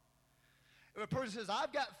 If a person says,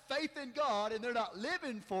 I've got faith in God, and they're not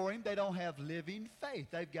living for Him, they don't have living faith.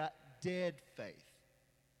 They've got dead faith.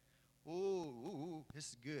 Ooh, this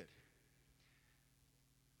is good.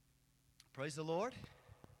 Praise the Lord.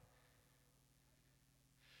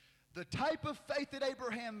 The type of faith that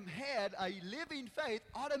Abraham had, a living faith,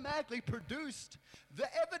 automatically produced the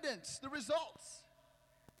evidence, the results.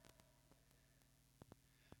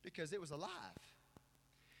 Because it was alive.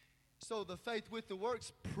 So the faith with the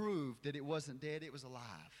works proved that it wasn't dead, it was alive.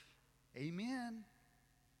 Amen.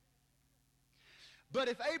 But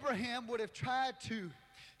if Abraham would have tried to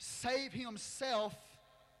save himself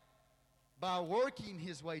by working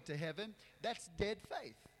his way to heaven, that's dead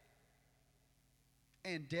faith.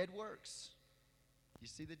 and dead works. You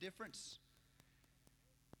see the difference?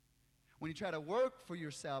 When you try to work for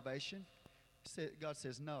your salvation, God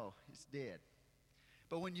says, no, it's dead.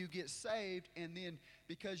 But when you get saved, and then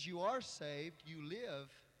because you are saved, you live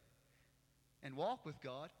and walk with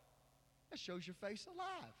God, that shows your face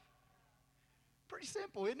alive. Pretty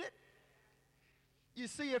simple, isn't it? You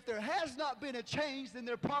see, if there has not been a change, then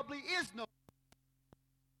there probably is no.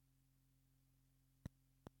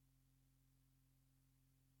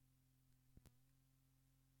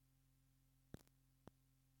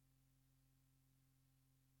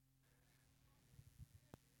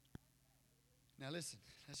 Now listen,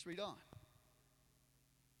 let's read on.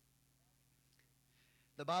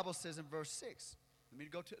 The Bible says in verse 6, let me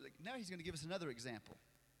go to, now he's going to give us another example.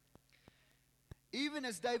 Even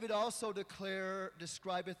as David also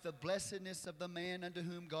describeth the blessedness of the man unto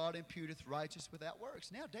whom God imputeth righteous without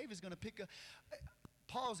works. Now David's going to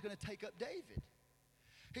Paul's going to take up David.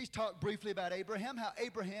 He's talked briefly about Abraham, how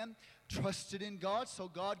Abraham trusted in God, so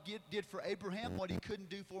God did for Abraham what he couldn't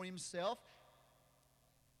do for himself.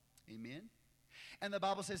 Amen. And the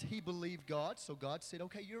Bible says he believed God, so God said,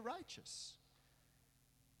 okay, you're righteous.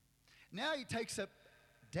 Now he takes up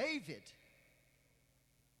David.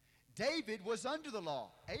 David was under the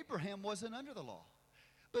law. Abraham wasn't under the law.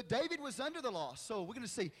 But David was under the law. So we're going to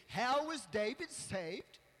see, how was David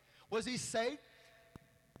saved? Was he saved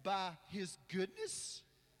by his goodness?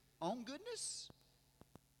 Own goodness?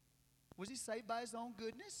 Was he saved by his own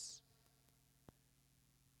goodness?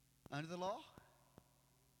 Under the law?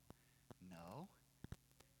 No.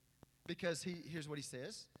 Because here's what he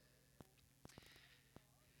says.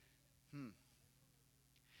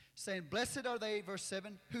 Saying, blessed are they, verse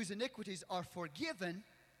 7, whose iniquities are forgiven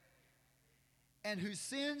and whose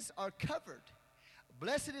sins are covered.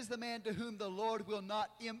 Blessed is the man to whom the Lord will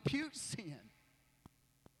not impute sin.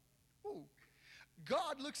 Ooh.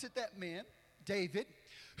 God looks at that man, David,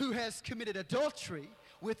 who has committed adultery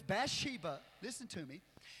with Bathsheba. Listen to me.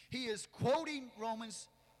 He is quoting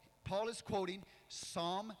Paul is quoting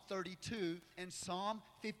Psalm 32 and Psalm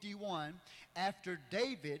 51 after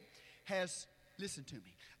David has, listen to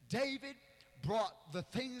me, David brought the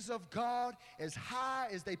things of God as high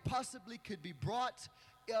as they possibly could be brought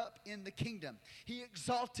up in the kingdom. He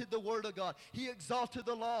exalted the word of God. He exalted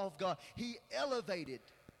the law of God. He elevated.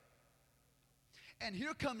 And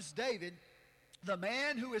here comes David, the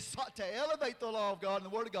man who has sought to elevate the law of God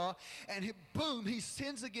and the word of God, and boom, he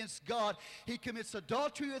sins against God. He commits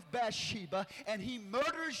adultery with Bathsheba, and he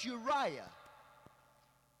murders Uriah.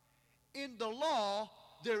 In the law,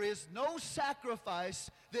 there is no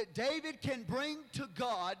sacrifice that David can bring to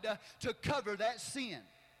God to cover that sin.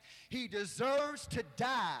 He deserves to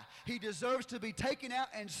die. He deserves to be taken out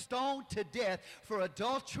and stoned to death for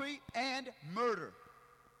adultery and murder.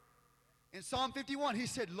 In Psalm 51, he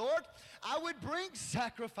said, Lord, I would bring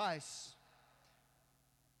sacrifice.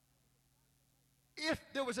 If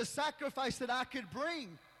there was a sacrifice that I could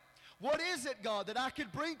bring, what is it, God, that I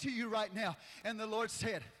could bring to you right now? And the Lord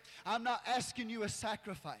said, I'm not asking you a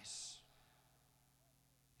sacrifice.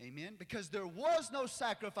 Amen? Because there was no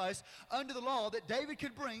sacrifice under the law that David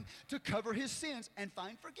could bring to cover his sins and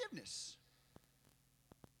find forgiveness.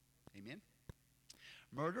 Amen?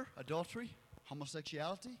 Murder, adultery,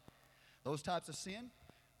 homosexuality, those types of sin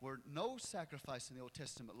were no sacrifice in the Old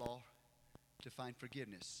Testament law to find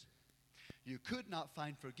forgiveness. You could not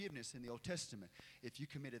find forgiveness in the Old Testament if you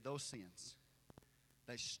committed those sins.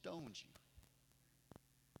 They stoned you.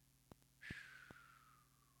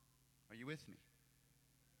 Are you with me?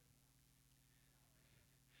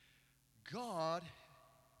 God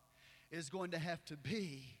is going to have to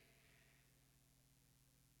be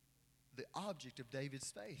the object of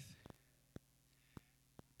David's faith,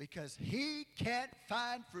 because he can't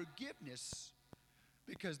find forgiveness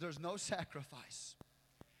because there's no sacrifice.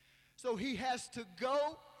 So he has to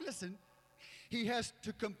go, listen, he has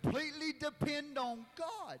to completely depend on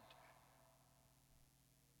God.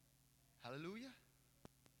 Hallelujah.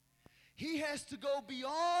 He has to go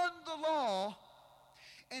beyond the law,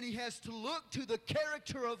 and he has to look to the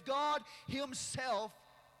character of God himself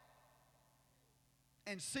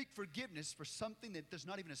and seek forgiveness for something that there's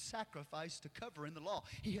not even a sacrifice to cover in the law.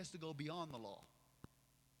 He has to go beyond the law.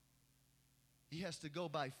 He has to go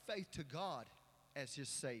by faith to God as his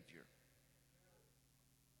Savior.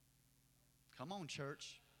 Come on,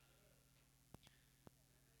 church.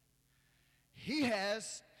 He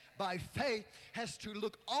has, by faith, has to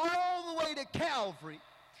look all the way to Calvary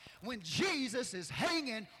when Jesus is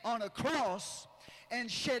hanging on a cross and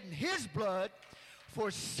shedding his blood for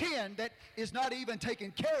sin that is not even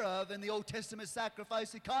taken care of in the Old Testament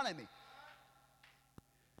sacrifice economy.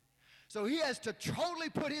 So he has to totally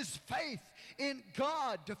put his faith in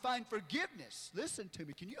God to find forgiveness. Listen to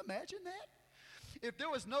me. Can you imagine that? If there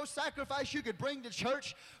was no sacrifice you could bring to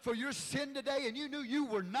church for your sin today and you knew you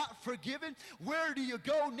were not forgiven, where do you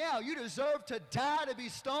go now? You deserve to die, to be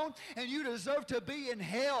stoned, and you deserve to be in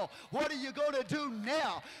hell. What are you going to do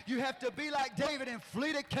now? You have to be like David and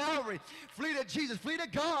flee to Calvary, flee to Jesus, flee to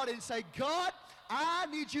God and say, God, I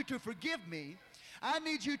need you to forgive me. I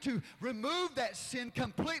need you to remove that sin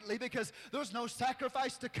completely because there's no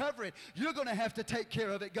sacrifice to cover it. You're going to have to take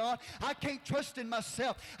care of it, God. I can't trust in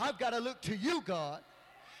myself. I've got to look to you, God,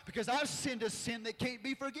 because I've sinned a sin that can't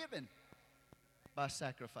be forgiven by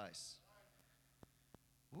sacrifice.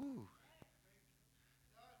 Ooh.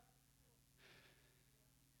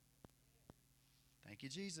 Thank you,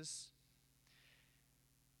 Jesus.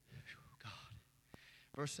 God.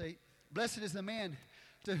 Verse 8, blessed is the man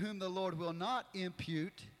to whom the Lord will not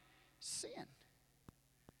impute sin.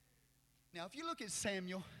 Now, if you look at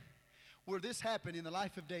Samuel, where this happened in the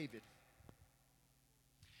life of David,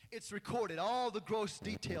 it's recorded, all the gross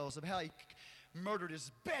details of how he murdered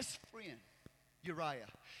his best friend, Uriah,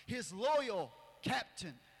 his loyal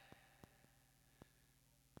captain.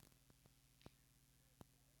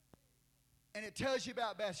 And it tells you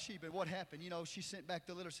about Bathsheba, what happened. You know, she sent back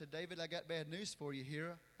the letter, said, David, I got bad news for you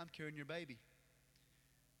here. I'm carrying your baby.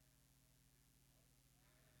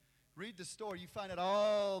 Read the story. You find out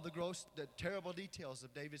all the terrible details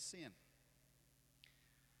of David's sin.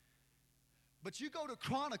 But you go to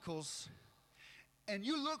Chronicles, and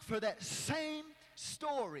you look for that same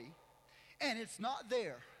story, and it's not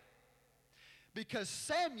there. Because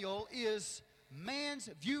Samuel is man's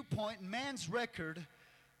viewpoint, man's record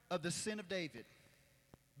of the sin of David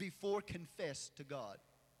before confessed to God.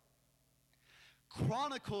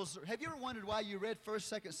 Chronicles, have you ever wondered why you read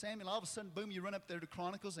 1st, 2nd Samuel, all of a sudden, boom, you run up there to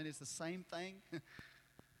Chronicles and it's the same thing?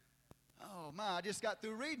 Oh, my, I just got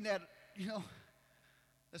through reading that,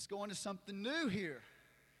 let's go into something new here.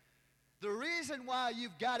 The reason why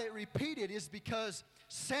you've got it repeated is because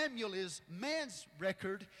Samuel is man's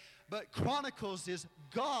record, but Chronicles is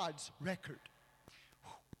God's record.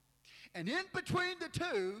 And in between the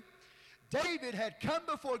two, David had come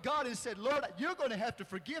before God and said, Lord, you're going to have to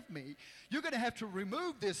forgive me. You're going to have to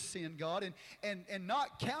remove this sin, God, and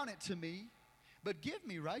not count it to me, but give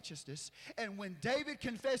me righteousness. And when David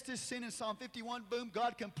confessed his sin in Psalm 51, boom,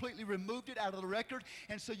 God completely removed it out of the record.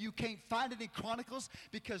 And so you can't find it in Chronicles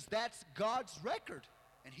because that's God's record.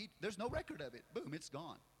 And there's no record of it. Boom, it's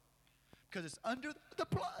gone. Because it's under the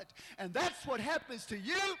blood. And that's what happens to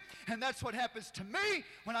you, and that's what happens to me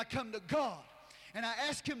when I come to God. And I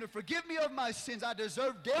ask him to forgive me of my sins. I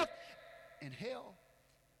deserve death and hell.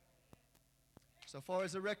 So far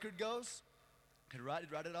as the record goes, I could write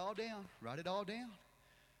it all down. Write it all down.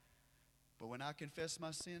 But when I confess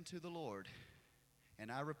my sin to the Lord,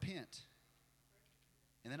 and I repent,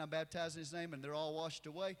 and then I'm baptized in his name, and they're all washed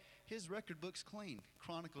away, his record book's clean.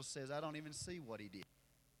 Chronicles says I don't even see what he did.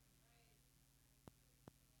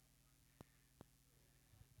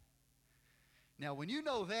 Now, when you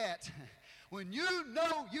know that, when you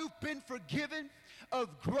know you've been forgiven of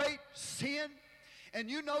great sin, and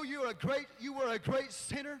you know you were a great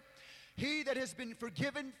sinner, he that has been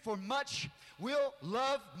forgiven for much will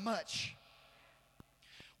love much.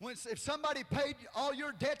 If somebody paid all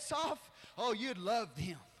your debts off, oh, you'd love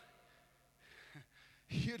them.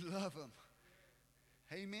 You'd love them.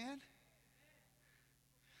 Amen?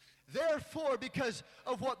 Therefore, because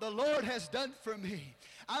of what the Lord has done for me,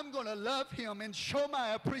 I'm going to love him and show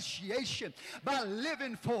my appreciation by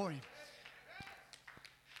living for him.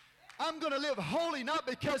 I'm going to live holy not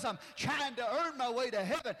because I'm trying to earn my way to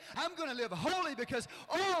heaven. I'm going to live holy because,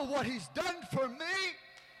 oh, what he's done for me,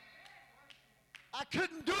 I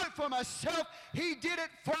couldn't do it for myself. He did it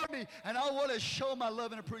for me, and I want to show my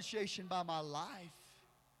love and appreciation by my life.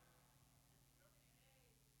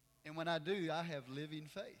 And when I do, I have living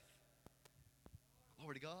faith.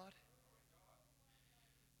 Glory to God.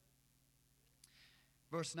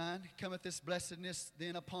 Verse 9, cometh this blessedness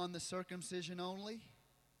then upon the circumcision only,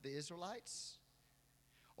 the Israelites,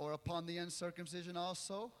 or upon the uncircumcision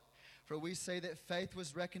also? For we say that faith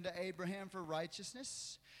was reckoned to Abraham for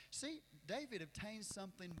righteousness. See, David obtained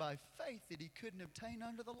something by faith that he couldn't obtain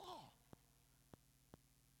under the law.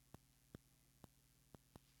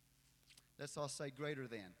 Let's all say greater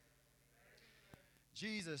than.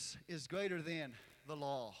 Jesus is greater than the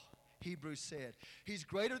law. Hebrews said. He's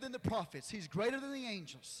greater than the prophets. He's greater than the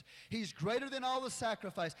angels. He's greater than all the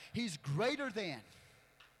sacrifice. He's greater than.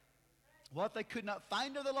 What they could not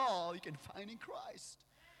find in the law, you can find in Christ.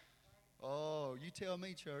 Oh, you tell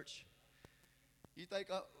me, church. You think,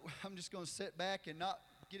 oh, I'm just going to sit back and not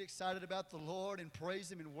get excited about the Lord and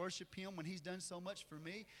praise Him and worship Him when He's done so much for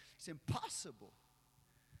me? It's impossible.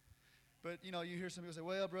 But, you know, you hear some people say,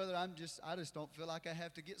 well, brother, I just don't feel like I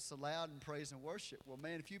have to get so loud in praise and worship. Well,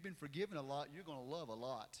 man, if you've been forgiven a lot, you're going to love a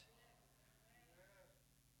lot.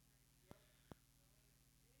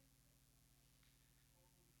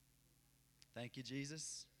 Thank you,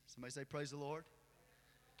 Jesus. Somebody say, praise the Lord.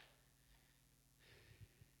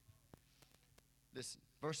 Listen,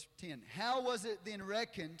 verse 10. How was it then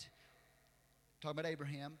reckoned, talking about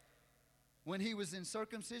Abraham, when he was in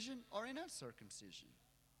circumcision or in uncircumcision?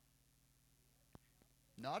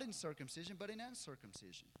 Not in circumcision, but in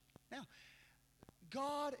uncircumcision. Now,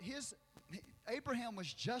 Abraham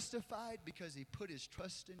was justified because he put his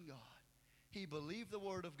trust in God. He believed the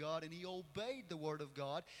Word of God and he obeyed the Word of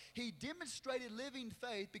God. He demonstrated living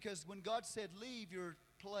faith because when God said, leave your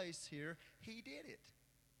place here, he did it.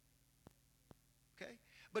 Okay?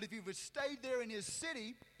 But if he would stayed there in his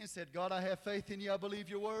city and said, God, I have faith in you, I believe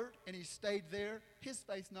your Word, and he stayed there, his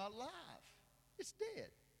faith's not alive. It's dead.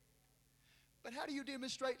 But how do you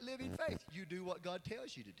demonstrate living faith? You do what God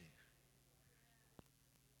tells you to do.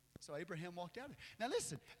 So Abraham walked out there. Now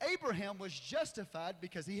listen, Abraham was justified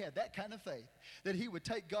because he had that kind of faith, that he would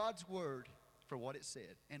take God's word for what it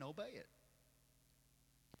said and obey it.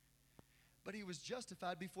 But he was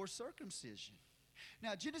justified before circumcision.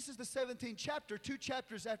 Now Genesis the 17th chapter, 2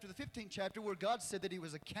 chapters after the 15th chapter, where God said that he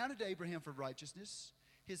was accounted to Abraham for righteousness,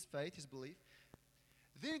 his faith, his belief.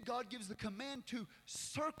 Then God gives the command to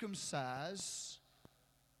circumcise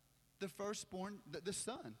the firstborn, the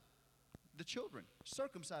son, the children.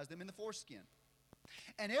 Circumcise them in the foreskin.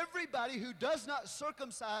 And everybody who does not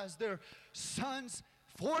circumcise their son's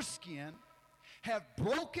foreskin have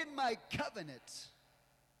broken my covenant.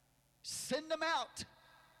 Send them out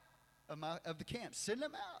of the camp. Send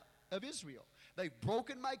them out of Israel. They've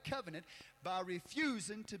broken my covenant by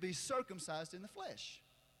refusing to be circumcised in the flesh.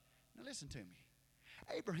 Now listen to me.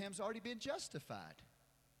 Abraham's already been justified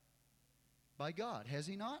by God, has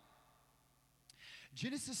he not?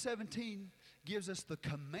 Genesis 17 gives us the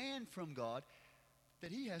command from God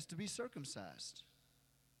that he has to be circumcised.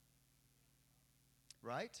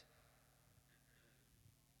 Right?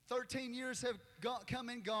 13 years have come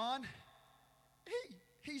and gone.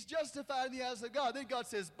 He's justified in the eyes of God. Then God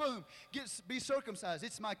says, boom, be circumcised.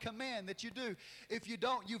 It's my command that you do. If you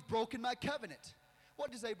don't, you've broken my covenant.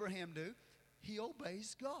 What does Abraham do? He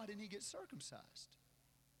obeys God and he gets circumcised.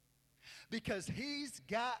 Because he's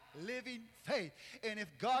got living faith. And if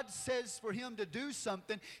God says for him to do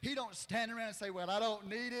something, he don't stand around and say, well, I don't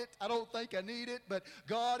need it. I don't think I need it. But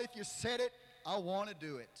God, if you said it, I want to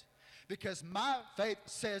do it. Because my faith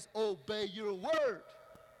says, obey your word.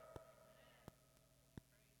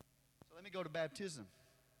 So let me go to baptism.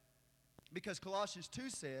 Because Colossians 2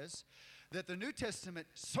 says that the New Testament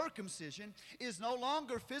circumcision is no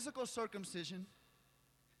longer physical circumcision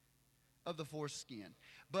of the foreskin,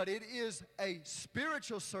 but it is a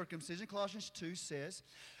spiritual circumcision. Colossians 2 says,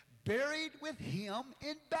 buried with him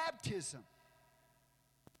in baptism.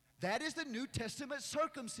 That is the New Testament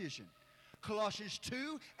circumcision. Colossians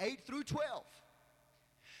 2, 8 through 12.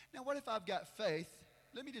 Now what if I've got faith?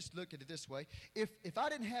 Let me just look at it this way. If I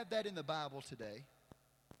didn't have that in the Bible today,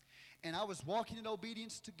 and I was walking in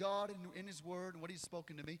obedience to God and in his word and what he's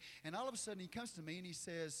spoken to me, and all of a sudden he comes to me and he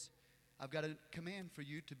says, I've got a command for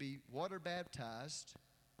you to be water baptized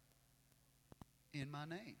in my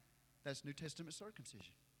name. That's New Testament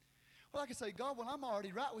circumcision. Well, I can say, God, well, I'm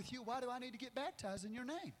already right with you. Why do I need to get baptized in your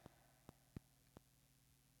name?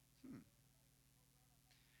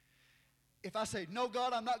 If I say, no,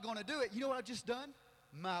 God, I'm not going to do it, you know what I've just done?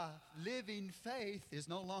 My living faith is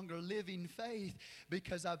no longer living faith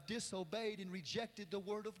because I've disobeyed and rejected the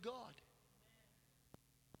word of God.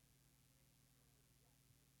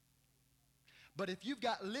 But if you've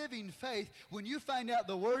got living faith, when you find out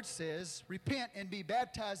the word says, repent and be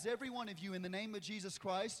baptized, every one of you, in the name of Jesus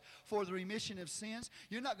Christ for the remission of sins,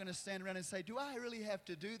 you're not going to stand around and say, do I really have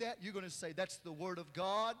to do that? You're going to say, that's the word of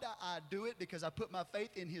God. I do it because I put my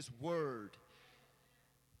faith in his word.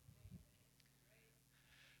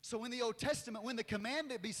 So in the Old Testament, when the command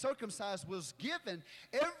to be circumcised was given,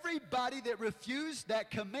 everybody that refused that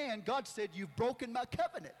command, God said, you've broken my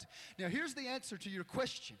covenant. Now here's the answer to your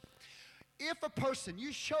question. If a person,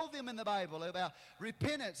 you show them in the Bible about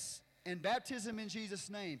repentance and baptism in Jesus'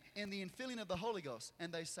 name and the infilling of the Holy Ghost,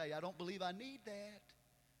 and they say, I don't believe I need that.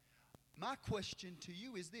 My question to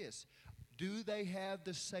you is this: do they have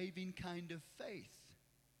the saving kind of faith?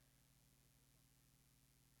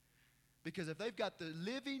 Because if they've got the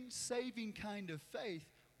living, saving kind of faith,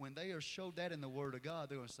 when they are showed that in the Word of God,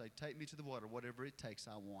 they're going to say, take me to the water, whatever it takes,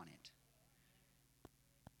 I want it.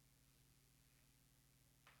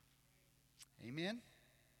 Amen?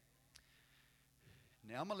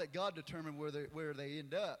 Now, I'm going to let God determine where they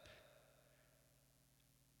end up.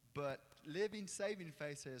 But living, saving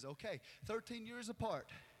faith says, okay, 13 years apart.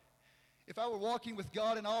 If I were walking with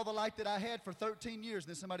God in all the light that I had for 13 years, and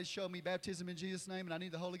then somebody showed me baptism in Jesus' name and I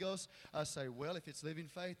need the Holy Ghost, I'd say, well, if it's living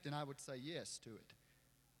faith, then I would say yes to it.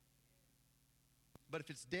 But if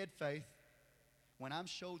it's dead faith, when I'm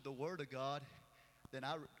showed the Word of God, then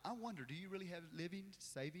I wonder, do you really have living,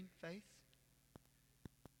 saving faith?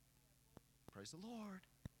 Praise the Lord.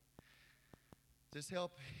 Does this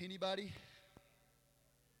help anybody?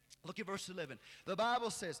 Look at verse 11. The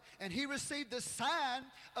Bible says, and he received the sign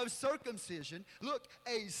of circumcision. Look,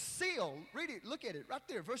 a seal. Read it. Look at it right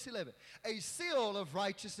there. Verse 11. A seal of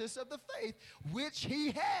righteousness of the faith which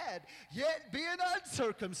he had, yet being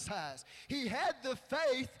uncircumcised. He had the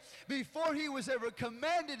faith before he was ever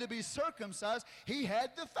commanded to be circumcised. He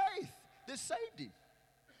had the faith that saved him.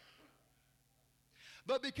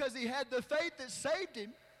 But because he had the faith that saved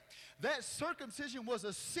him, that circumcision was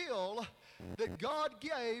a seal that God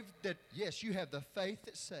gave that, yes, you have the faith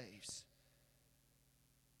that saves.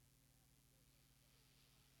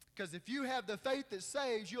 Because if you have the faith that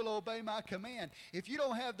saves, you'll obey my command. If you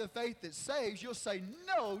don't have the faith that saves, you'll say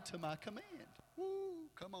no to my command. Woo,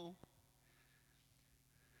 come on.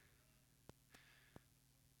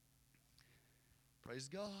 Praise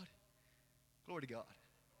God. Glory to God.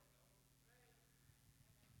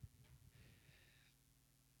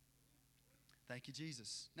 Thank you,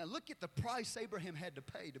 Jesus. Now look at the price Abraham had to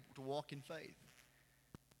pay to walk in faith.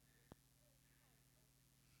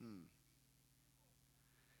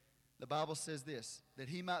 The Bible says this, that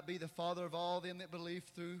he might be the father of all them that believe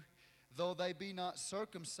through, though they be not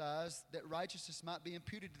circumcised, that righteousness might be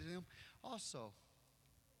imputed to them also.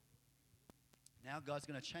 Now God's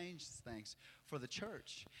going to change things for the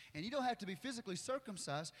church. And you don't have to be physically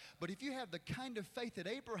circumcised, but if you have the kind of faith that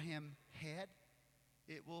Abraham had,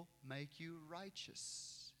 it will make you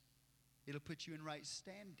righteous. It'll put you in right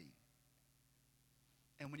standing.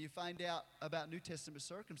 And when you find out about New Testament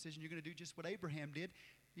circumcision, you're going to do just what Abraham did.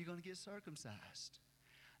 You're going to get circumcised.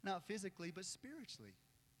 Not physically, but spiritually.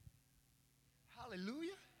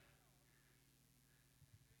 Hallelujah.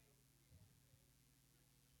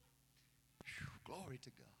 Whew, glory to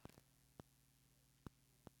God.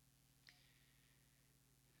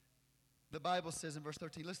 The Bible says in verse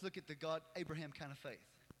 13, let's look at the God, Abraham kind of faith.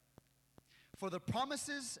 For the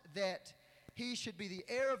promises that he should be the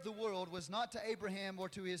heir of the world was not to Abraham or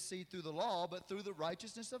to his seed through the law, but through the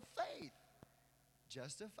righteousness of faith.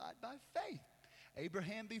 Justified by faith.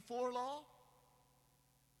 Abraham before law.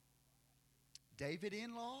 David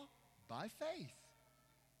in law by faith.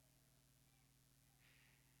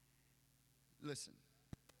 Listen,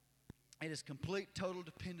 it is complete, total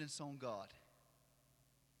dependence on God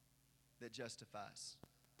that justifies.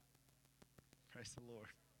 Praise the Lord.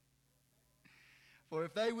 For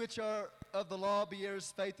if they which are of the law be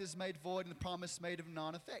heirs, faith is made void and the promise made of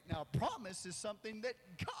none effect. Now, a promise is something that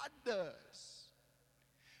God does.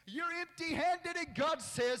 You're empty-handed and God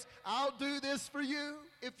says, I'll do this for you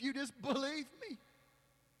if you just believe me.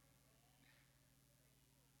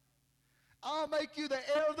 I'll make you the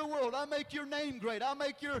heir of the world. I'll make your name great. I'll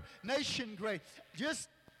make your nation great. Just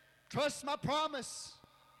trust my promise.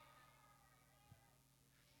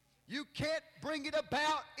 You can't bring it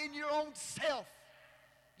about in your own self.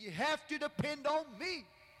 You have to depend on me.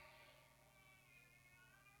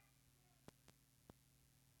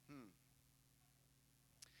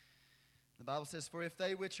 The Bible says, for if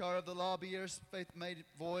they which are of the law be heirs, faith made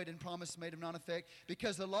void and promise made of none effect,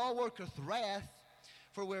 because the law worketh wrath,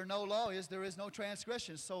 for where no law is, there is no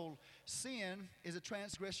transgression. So sin is a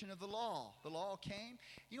transgression of the law. The law came.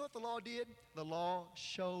 You know what the law did? The law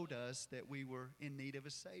showed us that we were in need of a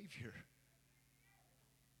Savior.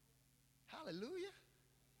 Hallelujah.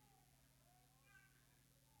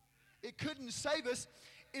 It couldn't save us.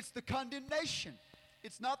 It's the condemnation.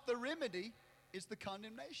 It's not the remedy. It's the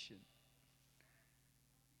condemnation.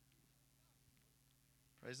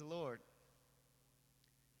 Praise the Lord.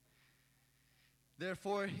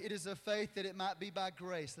 Therefore, it is of faith that it might be by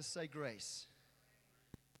grace. Let's say grace.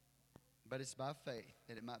 But it's by faith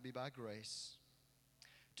that it might be by grace.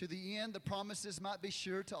 To the end, the promises might be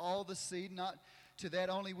sure to all the seed, not to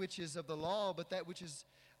that only which is of the law, but that which is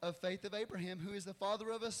of faith of Abraham, who is the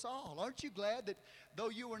father of us all. Aren't you glad that though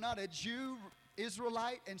you were not a Jew,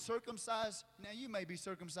 Israelite, and circumcised, now you may be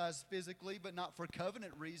circumcised physically, but not for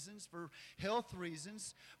covenant reasons, for health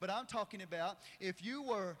reasons. But I'm talking about if you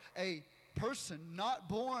were a person not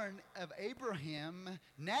born of Abraham,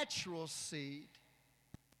 natural seed,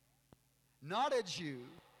 not a Jew,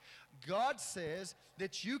 God says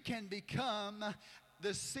that you can become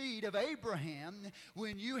the seed of Abraham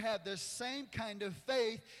when you have the same kind of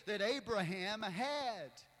faith that Abraham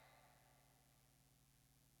had.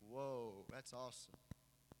 Whoa, that's awesome.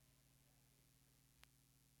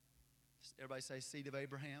 Everybody say seed of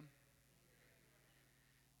Abraham.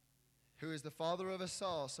 Who is the father of us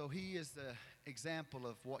all. So he is the example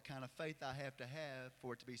of what kind of faith I have to have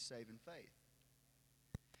for it to be saving faith.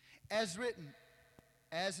 As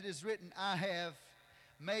it is written, I have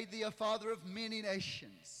made thee a father of many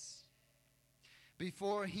nations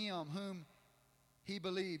before him whom he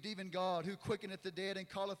believed, even God, who quickeneth the dead and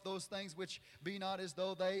calleth those things which be not as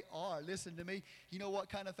though they are. Listen to me. You know what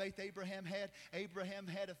kind of faith Abraham had? Abraham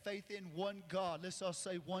had a faith in one God. Let's all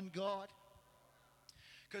say one God.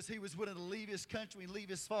 Because he was willing to leave his country and leave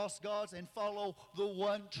his false gods and follow the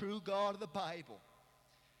one true God of the Bible.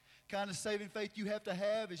 Kind of saving faith you have to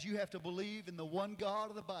have is you have to believe in the one God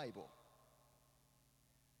of the Bible.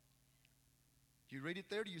 Do you read it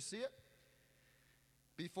there? Do you see it?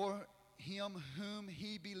 Before him whom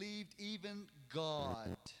he believed, even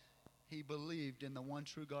God. He believed in the one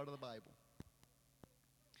true God of the Bible.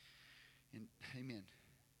 And, amen.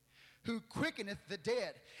 Who quickeneth the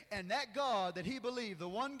dead. And that God that he believed, the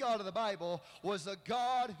one God of the Bible, was a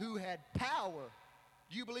God who had power.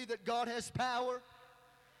 Do you believe that God has power?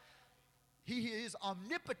 He is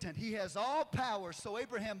omnipotent. He has all power. So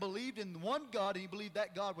Abraham believed in one God, and he believed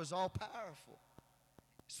that God was all powerful.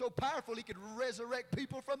 So powerful he could resurrect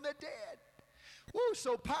people from the dead. Woo,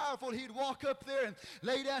 so powerful he'd walk up there and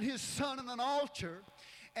lay down his son on an altar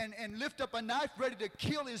and lift up a knife ready to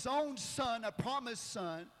kill his own son, a promised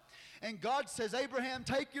son. And God says, Abraham,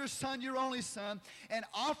 take your son, your only son, and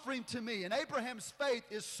offer him to me. And Abraham's faith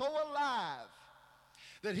is so alive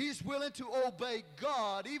that he's willing to obey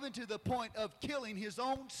God even to the point of killing his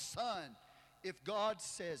own son if God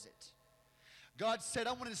says it. God said,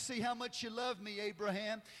 I want to see how much you love me,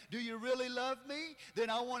 Abraham. Do you really love me? Then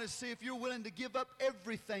I want to see if you're willing to give up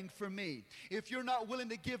everything for me. If you're not willing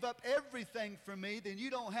to give up everything for me, then you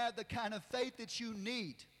don't have the kind of faith that you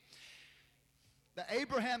need. The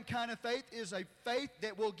Abraham kind of faith is a faith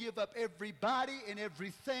that will give up everybody and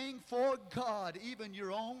everything for God, even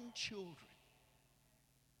your own children.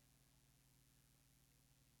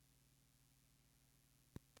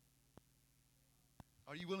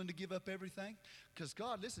 Are you willing to give up everything? Because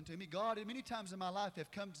God, listen to me, God many times in my life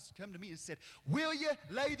have come to me and said, will you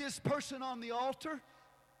lay this person on the altar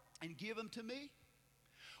and give him to me?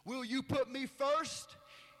 Will you put me first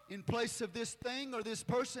in place of this thing or this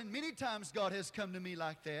person? Many times God has come to me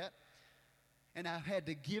like that, and I've had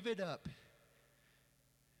to give it up.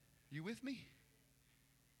 You with me?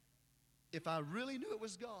 If I really knew it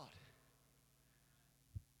was God,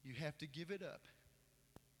 you have to give it up.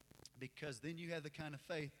 Because then you have the kind of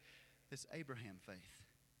faith that's Abraham faith.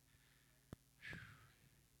 Whew.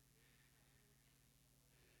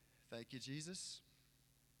 Thank you, Jesus.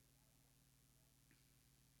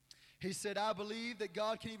 He said, I believe that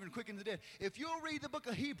God can even quicken the dead. If you'll read the book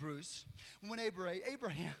of Hebrews, when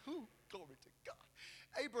Abraham, glory to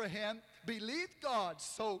God. Abraham believed God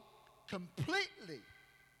so completely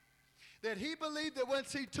that he believed that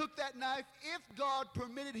once he took that knife, if God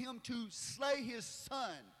permitted him to slay his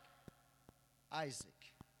son, Isaac.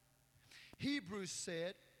 Hebrews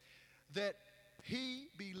said that he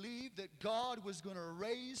believed that God was going to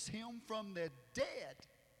raise him from the dead.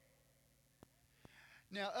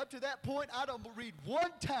 Now, up to that point, I don't read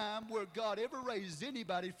one time where God ever raised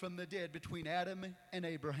anybody from the dead between Adam and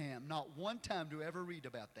Abraham. Not one time do I ever read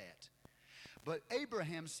about that. But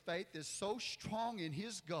Abraham's faith is so strong in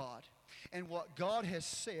his God and what God has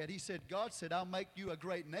said. He said, God said, I'll make you a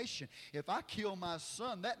great nation. If I kill my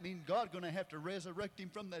son, that means God's going to have to resurrect him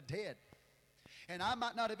from the dead. And I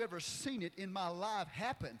might not have ever seen it in my life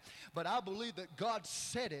happen, but I believe that God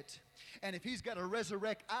said it. And if he's got to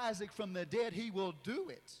resurrect Isaac from the dead, he will do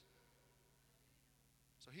it.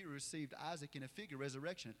 So he received Isaac in a figure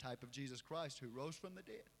resurrection, a type of Jesus Christ who rose from the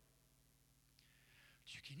dead.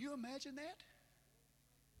 Can you imagine that?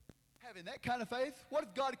 Having that kind of faith? What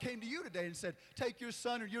if God came to you today and said, take your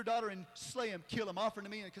son or your daughter and slay him, kill him, offer him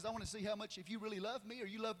to me, because I want to see how much, if you really love me or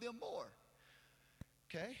you love them more.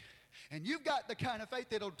 Okay? And you've got the kind of faith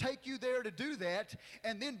that'll take you there to do that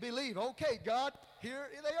and then believe, okay, God, here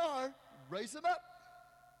they are. Raise them up.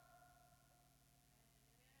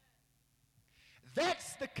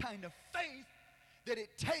 That's the kind of faith that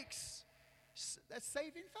it takes. That's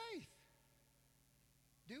saving faith.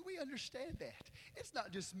 Do we understand that? It's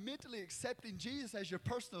not just mentally accepting Jesus as your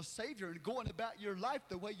personal Savior and going about your life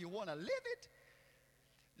the way you want to live it.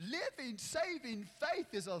 Living, saving faith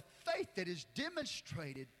is a faith that is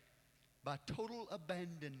demonstrated by total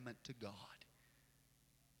abandonment to God.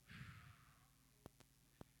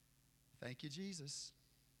 Thank you, Jesus.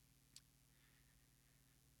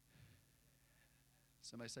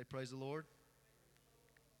 Somebody say, praise the Lord.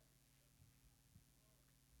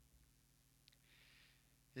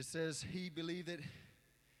 It says, he believed that,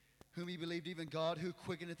 whom he believed, even God, who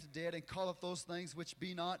quickeneth the dead and calleth those things which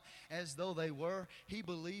be not as though they were. He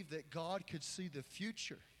believed that God could see the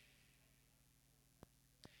future.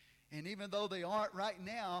 And even though they aren't right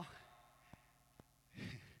now,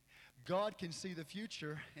 God can see the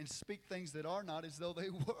future and speak things that are not as though they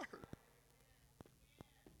were.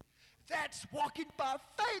 That's walking by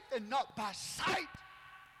faith and not by sight.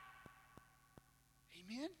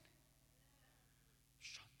 Amen?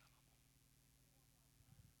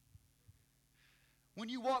 When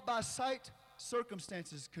you walk by sight,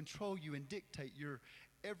 circumstances control you and dictate your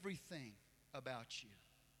everything about you.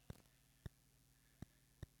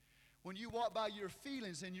 When you walk by your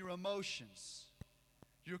feelings and your emotions,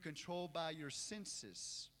 you're controlled by your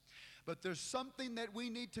senses. But there's something that we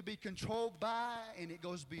need to be controlled by, and it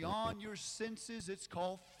goes beyond your senses. It's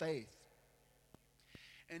called faith.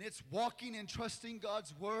 And it's walking and trusting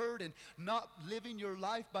God's word and not living your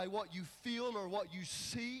life by what you feel or what you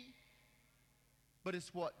see, but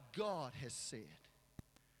it's what God has said.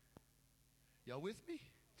 Y'all with me?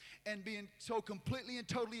 And being so completely and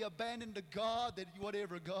totally abandoned to God that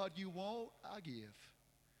whatever God you want, I give.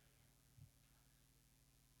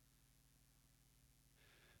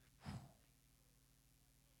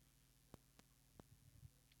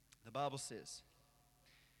 The Bible says,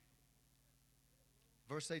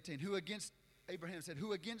 verse 18, Abraham said,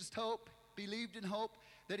 who against hope believed in hope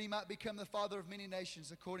that he might become the father of many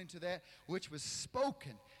nations, according to that which was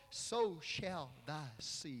spoken, so shall thy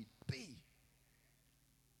seed be.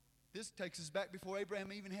 This takes us back before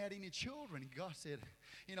Abraham even had any children. God said,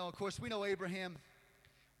 of course, we know Abraham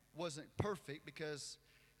wasn't perfect because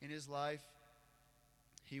in his life,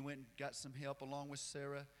 he went and got some help along with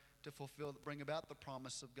Sarah to bring about the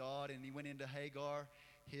promise of God. And he went into Hagar,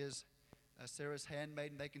 Sarah's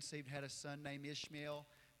handmaiden. They conceived, had a son named Ishmael,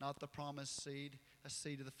 not the promised seed, a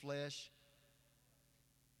seed of the flesh.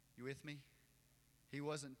 You with me? He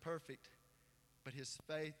wasn't perfect, but his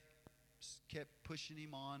faith kept pushing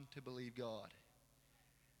him on to believe God.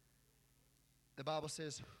 The Bible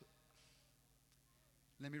says,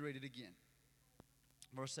 let me read it again.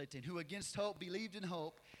 Verse 18, who against hope believed in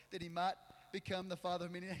hope that he might become the father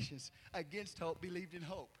of many nations. Against hope believed in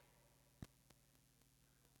hope.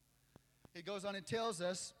 It goes on and tells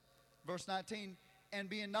us, verse 19, and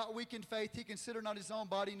being not weak in faith, he considered not his own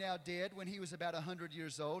body now dead when he was about 100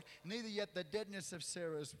 years old, neither yet the deadness of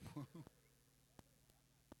Sarah's womb.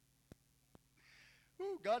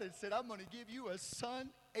 God had said, I'm going to give you a son,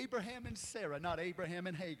 Abraham and Sarah. Not Abraham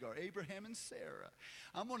and Hagar, Abraham and Sarah.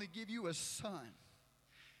 I'm going to give you a son.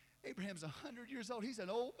 Abraham's 100 years old. He's an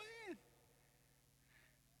old man.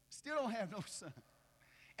 Still don't have no son.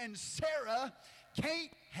 And Sarah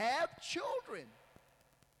can't have children.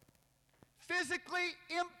 Physically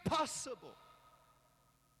impossible.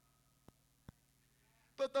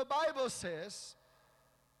 But the Bible says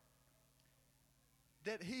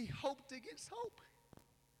that he hoped against hope.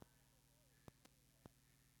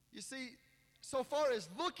 You see, so far as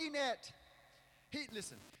looking at,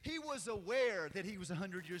 he was aware that he was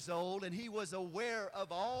 100 years old, and he was aware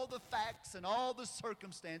of all the facts and all the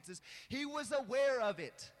circumstances. He was aware of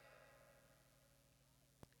it.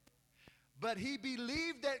 But he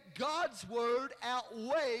believed that God's word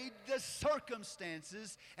outweighed the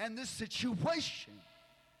circumstances and the situation.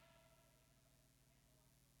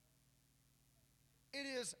 It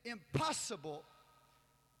is impossible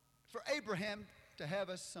for Abraham to have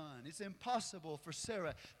a son. It's impossible for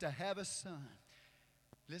Sarah to have a son.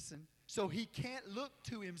 Listen, so he can't look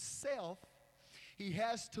to himself. He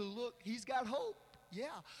has to look, he's got hope, yeah,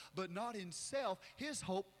 but not in self. His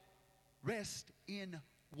hope rests in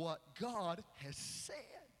what God has said.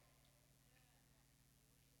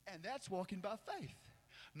 And that's walking by faith,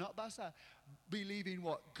 not by sight. Believing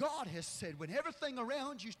what God has said when everything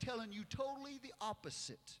around you is telling you totally the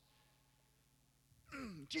opposite.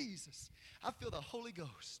 Jesus, I feel the Holy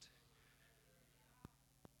Ghost.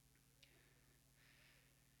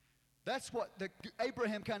 That's what the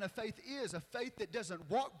Abraham kind of faith is, a faith that doesn't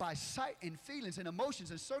walk by sight and feelings and emotions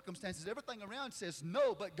and circumstances. Everything around says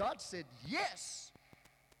no, but God said yes.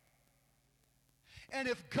 And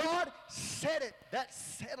if God said it, that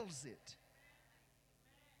settles it.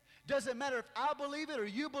 Doesn't matter if I believe it or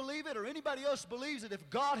you believe it or anybody else believes it. If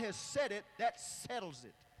God has said it, that settles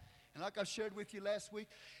it. And like I shared with you last week,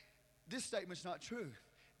 this statement's not true.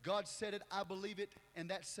 God said it, I believe it, and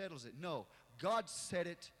that settles it. No, God said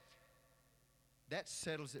it, that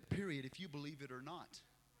settles it, period, if you believe it or not.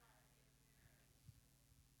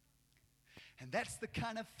 And that's the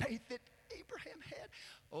kind of faith that Abraham had.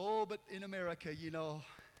 Oh, but in America, you know,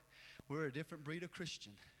 we're a different breed of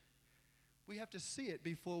Christian. We have to see it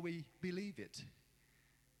before we believe it.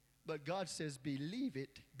 But God says, believe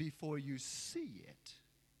it before you see it.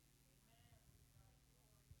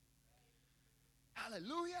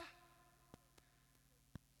 Hallelujah.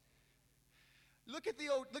 Look at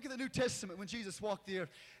the New Testament when Jesus walked there.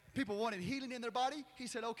 People wanted healing in their body. He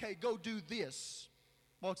said, okay, go do this.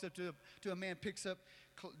 Walks up to a man, picks up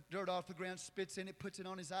dirt off the ground, spits in it, puts it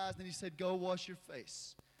on his eyes, and then he said, go wash your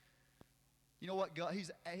face. You know what? God,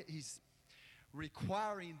 he's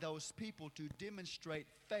requiring those people to demonstrate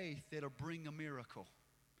faith that'll bring a miracle.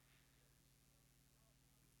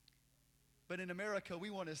 But in America,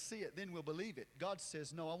 we want to see it, then we'll believe it. God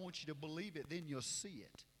says, no, I want you to believe it, then you'll see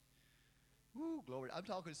it. Woo, glory. I'm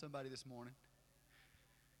talking to somebody this morning.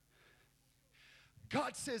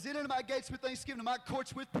 God says, enter my gates with thanksgiving, to my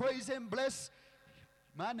courts with praise, and bless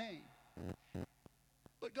my name.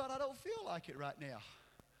 But God, I don't feel like it right now.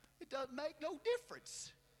 It doesn't make no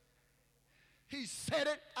difference. He said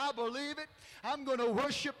it. I believe it. I'm going to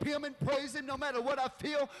worship him and praise him no matter what I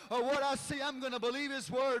feel or what I see. I'm going to believe his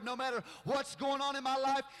word no matter what's going on in my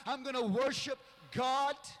life. I'm going to worship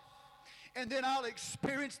God. And then I'll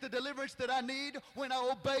experience the deliverance that I need when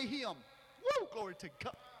I obey him. Woo, glory to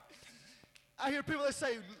God. I hear people that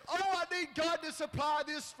say, oh, I need God to supply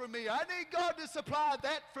this for me. I need God to supply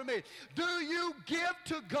that for me. Do you give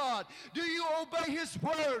to God? Do you obey his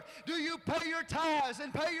word? Do you pay your tithes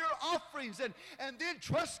and pay your offerings and then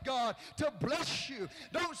trust God to bless you?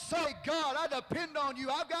 Don't say, God, I depend on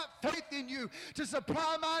you. I've got faith in you to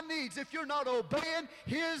supply my needs. If you're not obeying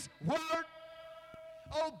his word,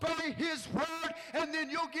 obey his word, and then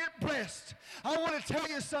you'll get blessed. I want to tell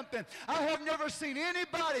you something. I have never seen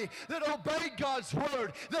anybody that obeyed God's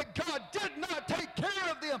word, that God did not take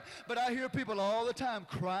care of them. But I hear people all the time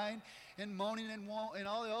crying and moaning and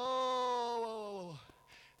all. Oh,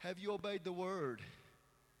 have you obeyed the word?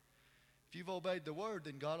 If you've obeyed the word,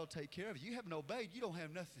 then God will take care of you. You haven't obeyed, you don't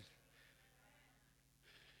have nothing.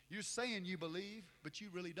 You're saying you believe, but you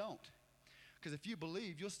really don't. Because if you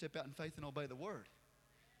believe, you'll step out in faith and obey the word.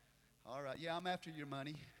 All right, yeah, I'm after your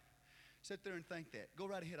money. Sit there and think that. Go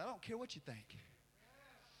right ahead. I don't care what you think.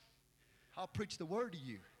 I'll preach the word to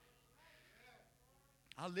you.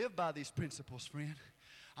 I live by these principles, friend.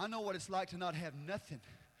 I know what it's like to not have nothing.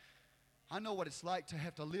 I know what it's like to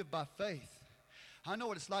have to live by faith. I know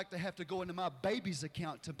what it's like to have to go into my baby's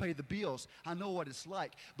account to pay the bills. I know what it's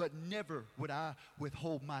like. But never would I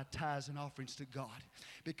withhold my tithes and offerings to God.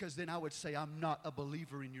 Because then I would say, I'm not a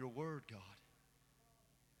believer in your word, God.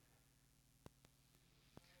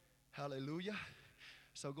 Hallelujah.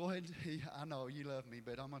 So go ahead. I know you love me,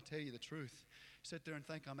 but I'm going to tell you the truth. Sit there and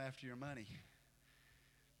think I'm after your money.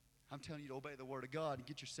 I'm telling you to obey the word of God and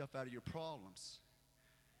get yourself out of your problems.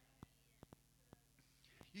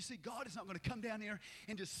 You see, God is not going to come down here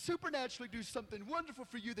and just supernaturally do something wonderful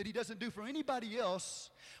for you that he doesn't do for anybody else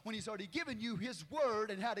when he's already given you his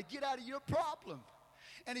word and how to get out of your problem.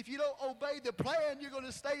 And if you don't obey the plan, you're going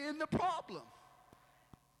to stay in the problem.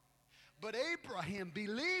 But Abraham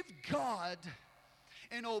believed God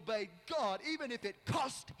and obeyed God, even if it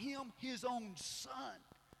cost him his own son.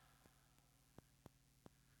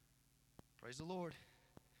 Praise the Lord.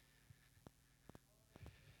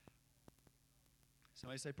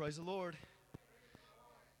 Somebody say, praise the Lord.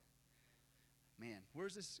 Man,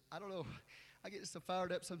 where's this? I don't know. I get so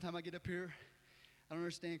fired up sometimes I get up here. I don't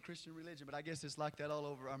understand Christian religion, but I guess it's like that all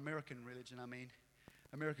over. American religion,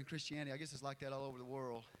 American Christianity. I guess it's like that all over the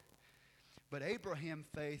world. But Abraham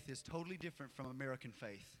faith is totally different from American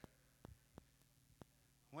faith.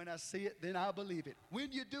 When I see it, then I believe it.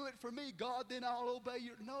 When you do it for me, God, then I'll obey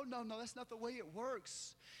you. No, that's not the way it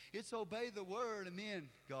works. It's obey the word, and then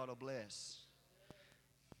God will bless.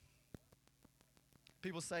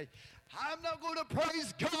 People say, I'm not going to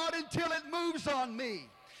praise God until it moves on me.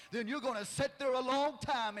 Then you're going to sit there a long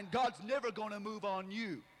time, and God's never going to move on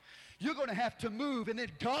you. You're going to have to move, and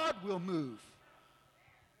then God will move.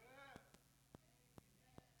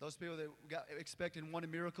 Those people that got expected and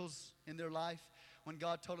wanted miracles in their life, when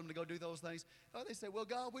God told them to go do those things, they say, well,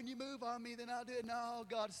 God, when you move on me, then I'll do it. No,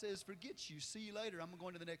 God says, forget you. See you later. I'm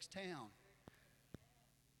going to the next town.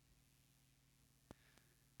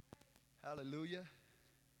 Hallelujah.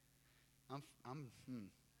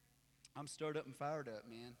 I'm stirred up and fired up,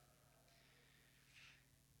 man.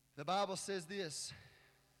 The Bible says this.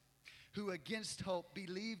 who against hope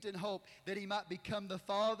believed in hope that he might become the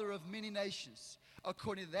father of many nations,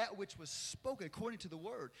 according to that which was spoken, according to the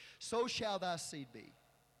word, so shall thy seed be.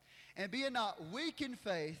 And being not weak in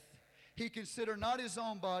faith, he considered not his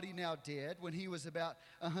own body now dead, when he was about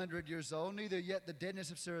 100 years old, neither yet the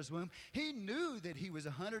deadness of Sarah's womb. He knew that he was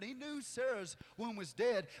 100. He knew Sarah's womb was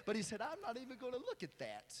dead, but he said, I'm not even going to look at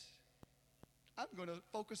that. I'm going to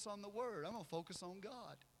focus on the word. I'm going to focus on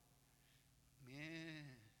God. Man.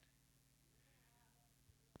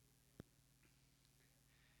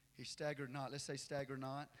 He staggered not. Let's say staggered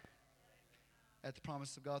not at the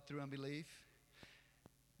promise of God through unbelief,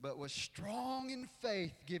 but was strong in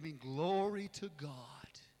faith, giving glory to God.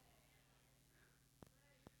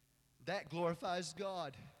 That glorifies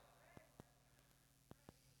God.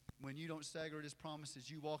 When you don't stagger at his promises,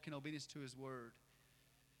 you walk in obedience to his word.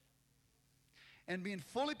 And being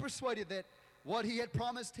fully persuaded that what he had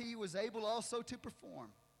promised, he was able also to perform.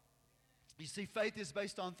 You see, faith is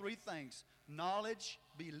based on three things: knowledge,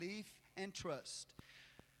 belief, and trust.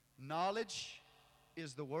 Knowledge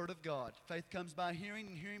is the word of God. Faith comes by hearing,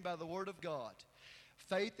 and hearing by the word of God.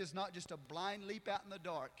 Faith is not just a blind leap out in the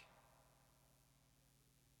dark.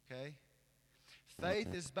 Okay?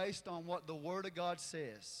 Faith is based on what the word of God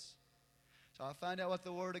says. So I find out what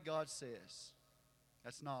the word of God says.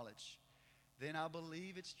 That's knowledge. Then I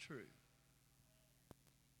believe it's true.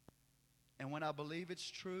 And when I believe it's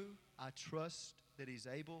true, I trust that he's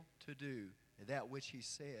able to do that which he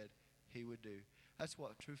said he would do. That's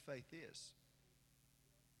what true faith is.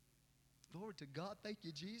 Glory to God. Thank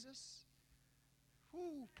you, Jesus.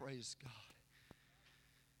 Woo, praise God.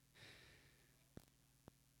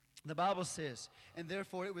 The Bible says, and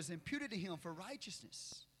therefore it was imputed to him for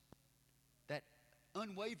righteousness. That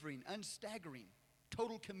unwavering, unstaggering,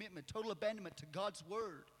 total commitment, total abandonment to God's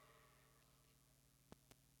word.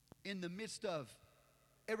 In the midst of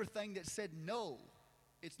everything that said, no,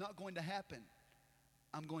 it's not going to happen,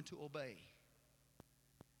 I'm going to obey.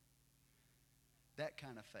 That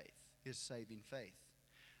kind of faith is saving faith.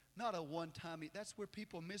 Not a one-time, that's where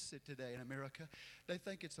people miss it today in America. They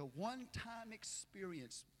think it's a one-time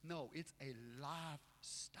experience. No, it's a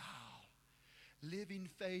lifestyle. Living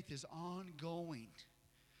faith is ongoing.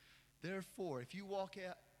 Therefore, if you walk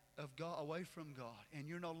out of God, away from God, and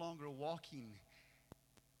you're no longer walking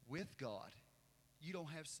with God, you don't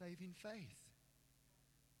have saving faith.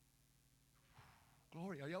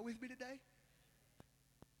 Glory. Are y'all with me today?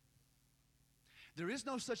 There is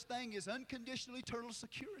no such thing as unconditional eternal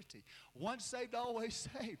security. Once saved, always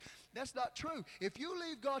saved. That's not true. If you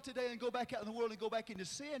leave God today and go back out in the world and go back into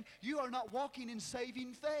sin, you are not walking in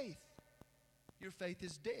saving faith. Your faith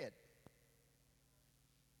is dead.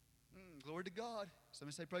 Glory to God.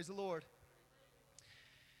 Somebody say, praise the Lord.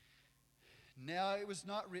 Now it was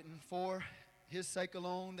not written for his sake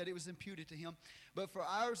alone that it was imputed to him, but for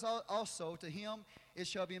ours also to him it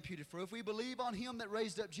shall be imputed. For if we believe on him that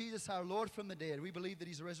raised up Jesus our Lord from the dead, we believe that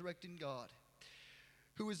he's a resurrecting God,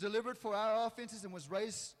 who was delivered for our offenses and was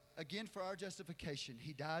raised again for our justification.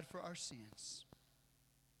 He died for our sins.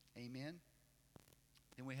 Amen.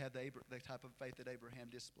 Then we have the type of faith that Abraham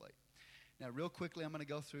displayed. Now real quickly I'm going to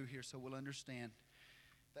go through here so we'll understand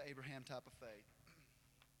the Abraham type of faith.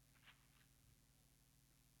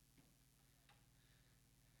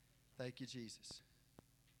 Thank you, Jesus.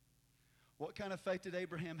 What kind of faith did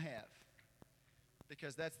Abraham have?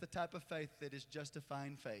 Because that's the type of faith that is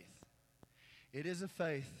justifying faith. It is a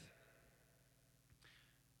faith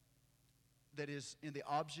that is in the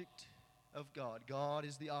object of God. God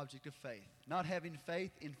is the object of faith. Not having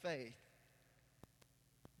faith in faith,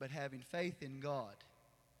 but having faith in God.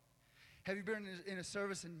 Have you been in a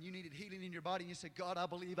service and you needed healing in your body and you said, God, I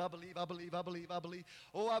believe, I believe, I believe, I believe, I believe.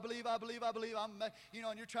 Oh, I believe, I believe, I believe.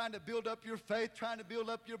 And you're trying to build up your faith, trying to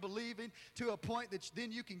build up your believing to a point that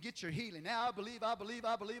then you can get your healing. Now I believe, I believe,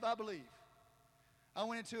 I believe, I believe. I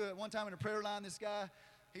went into it one time in a prayer line. This guy,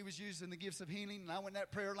 he was using the gifts of healing, and I went in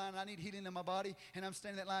that prayer line, and I need healing in my body, and I'm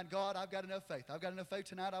standing in that line, God, I've got enough faith. I've got enough faith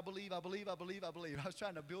tonight. I believe, I believe, I believe, I believe. I was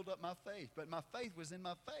trying to build up my faith, but my faith was in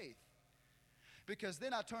my faith. Because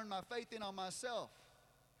then I turned my faith in on myself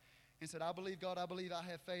and said, I believe, God, I believe, I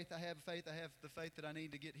have faith, I have faith, I have the faith that I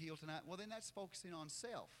need to get healed tonight. Well, then that's focusing on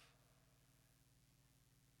self.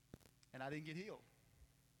 And I didn't get healed.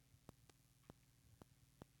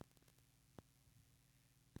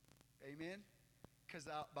 Amen? Because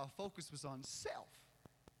my focus was on self.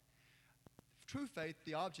 True faith,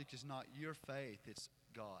 the object is not your faith, it's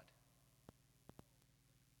God.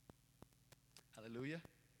 Hallelujah.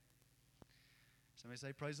 Somebody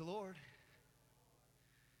say, praise the Lord.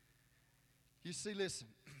 You see, listen,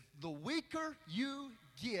 the weaker you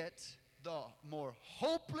get, the more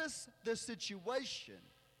hopeless the situation,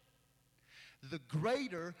 the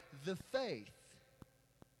greater the faith.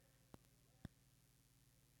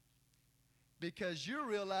 Because you're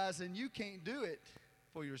realizing you can't do it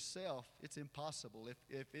for yourself. It's impossible.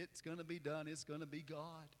 If it's going to be done, it's going to be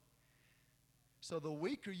God. So the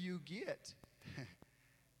weaker you get,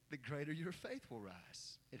 the greater your faith will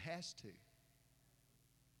rise. It has to.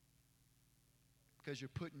 Because you're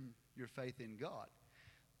putting your faith in God.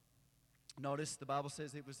 Notice the Bible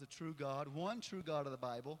says it was the true God, one true God of the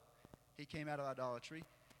Bible. He came out of idolatry.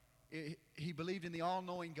 He believed in the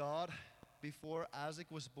all-knowing God. Before Isaac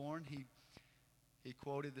was born, he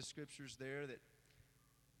quoted the scriptures there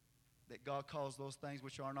that God calls those things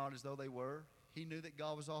which are not as though they were. He knew that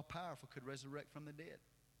God was all-powerful, could resurrect from the dead.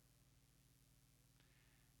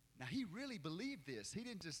 Now, he really believed this. He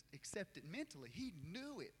didn't just accept it mentally. He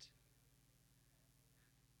knew it.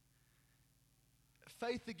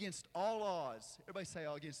 Faith against all odds. Everybody say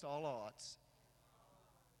against all odds.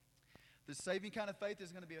 The saving kind of faith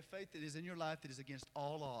is going to be a faith that is in your life that is against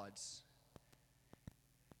all odds.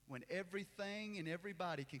 When everything and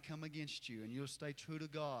everybody can come against you and you'll stay true to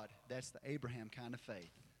God, that's the Abraham kind of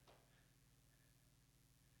faith.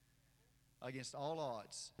 Against all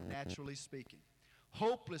odds, naturally speaking.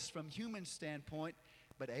 Hopeless from human standpoint,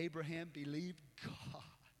 but Abraham believed God.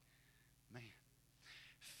 Man.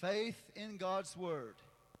 Faith in God's word.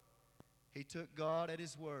 He took God at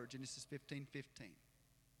his word, Genesis 15:15.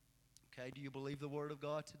 Okay, do you believe the word of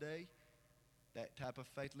God today? That type of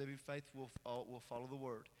faith, living faith, will follow the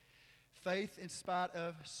word. Faith in spite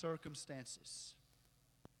of circumstances.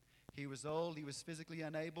 He was old, he was physically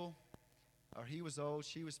unable. Or he was old,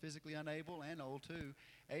 she was physically unable and old too.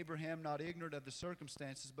 Abraham, not ignorant of the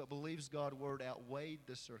circumstances, but believes God's word outweighed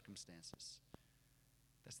the circumstances.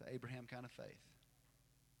 That's the Abraham kind of faith.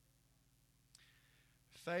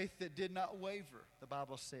 Faith that did not waver, the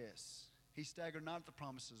Bible says. He staggered not at the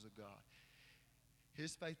promises of God.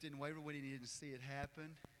 His faith didn't waver when he didn't see it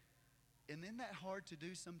happen. And isn't that hard to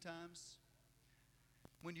do sometimes?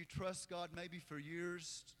 When you trust God maybe for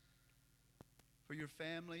years, for your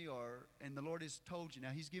family, and the Lord has told you. Now,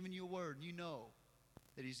 he's given you a word, and you know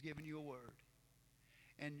that he's given you a word.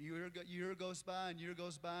 And year goes by, and year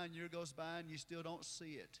goes by, and year goes by, and you still don't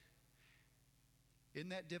see it. Isn't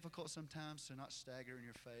that difficult sometimes to not stagger in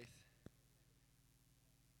your faith?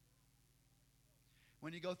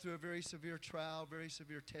 When you go through a very severe trial, very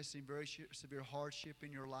severe testing, very severe hardship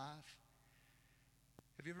in your life,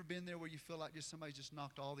 have you ever been there where you feel like somebody just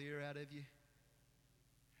knocked all the air out of you?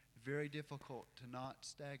 Very difficult to not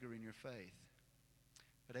stagger in your faith.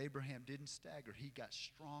 But Abraham didn't stagger. He got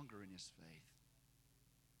stronger in his faith.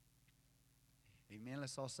 Amen.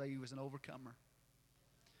 Let's all say he was an overcomer.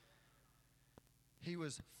 He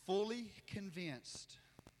was fully convinced.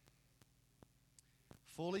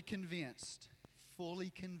 Fully convinced.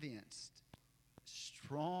 Fully convinced.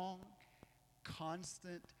 Strong,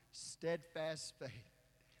 constant, steadfast faith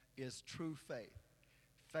is true faith.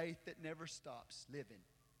 Faith that never stops living.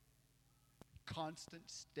 Constant,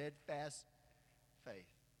 steadfast faith.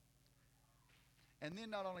 And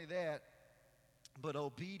then not only that, but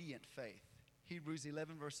obedient faith. Hebrews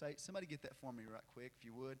 11 verse 8. Somebody get that for me right quick if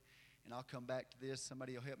you would. And I'll come back to this.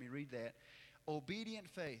 Somebody will help me read that. Obedient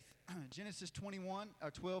faith. Genesis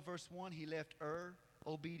 12 verse 1. He left Ur.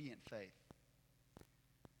 Obedient faith.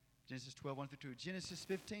 Genesis 12, 1 through 2. Genesis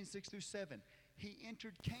 15, 6 through 7. He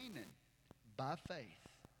entered Canaan by faith.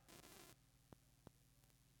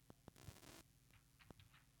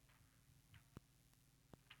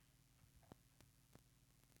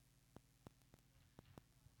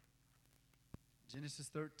 Genesis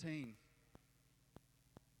 13.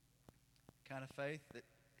 Kind of faith that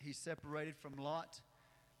he separated from Lot.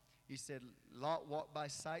 He said, Lot walked by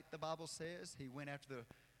sight, the Bible says. He went after the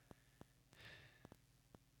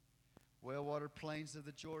well-watered plains of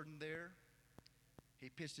the Jordan there. He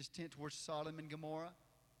pitched his tent towards Sodom and Gomorrah,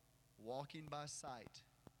 walking by sight.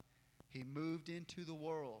 He moved into the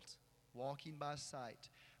world, walking by sight.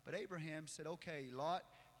 But Abraham said, okay, Lot,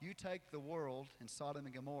 you take the world and Sodom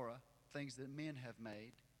and Gomorrah, things that men have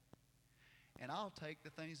made, and I'll take the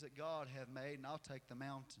things that God have made, and I'll take the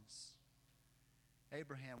mountains.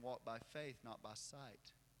 Abraham walked by faith, not by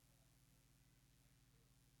sight.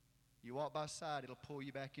 You walk by sight, it'll pull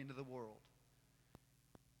you back into the world.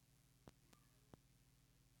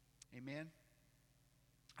 Amen?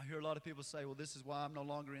 I hear a lot of people say, well, this is why I'm no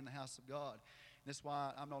longer in the house of God. This is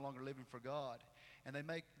why I'm no longer living for God. And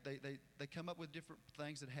they come up with different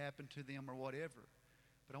things that happen to them or whatever.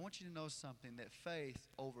 But I want you to know something, that faith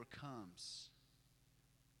overcomes.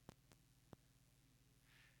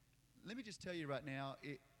 Let me just tell you right now,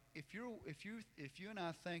 if you and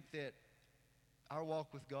I think that our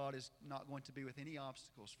walk with God is not going to be with any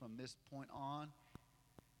obstacles from this point on,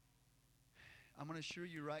 I'm going to assure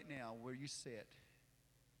you right now, where you sit,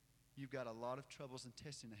 you've got a lot of troubles and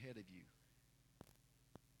testing ahead of you.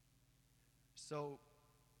 So,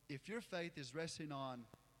 if your faith is resting on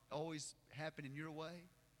always happening your way,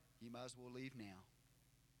 you might as well leave now.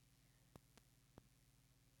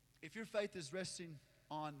 If your faith is resting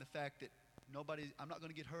on the fact that I'm not going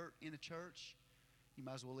to get hurt in a church, you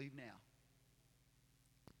might as well leave now.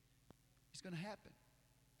 It's going to happen.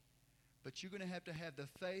 But you're going to have the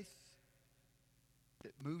faith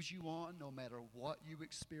that moves you on no matter what you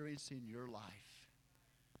experience in your life.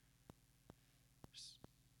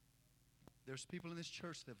 There's people in this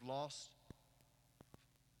church that have lost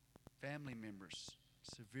family members,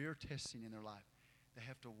 severe testing in their life. They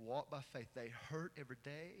have to walk by faith. They hurt every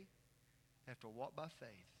day. They have to walk by faith.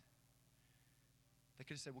 They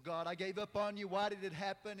could have said, well, God, I gave up on you. Why did it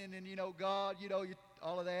happen? And then, God,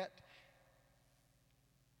 all of that.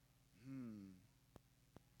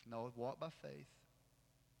 No, walk by faith.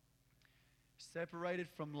 Separated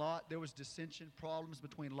from Lot, there was dissension, problems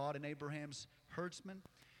between Lot and Abraham's herdsmen,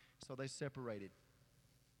 so they separated.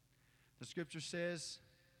 The scripture says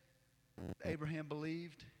Abraham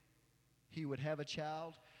believed he would have a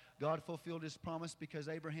child. God fulfilled his promise because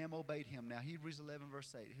Abraham obeyed him. Now, Hebrews 11,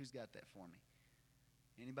 verse 8. Who's got that for me?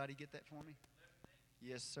 Anybody get that for me?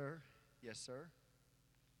 Yes, sir. Yes, sir.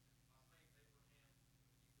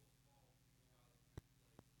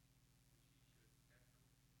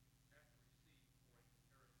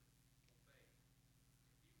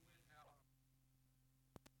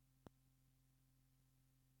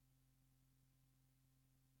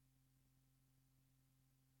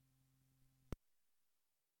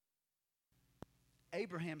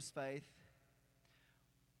 Abraham's faith,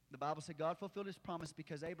 the Bible said God fulfilled his promise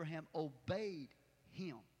because Abraham obeyed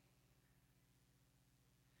him.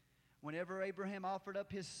 Whenever Abraham offered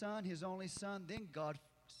up his son, his only son, then God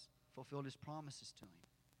fulfilled his promises to him.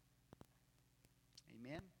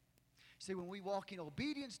 Amen? See, when we walk in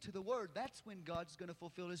obedience to the word, that's when God's going to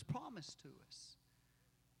fulfill his promise to us.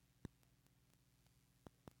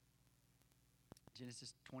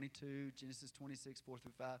 Genesis 22, Genesis 26, 4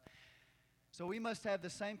 through 5. So we must have the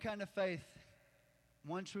same kind of faith.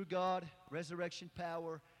 One true God, resurrection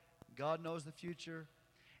power, God knows the future,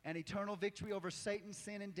 and eternal victory over Satan,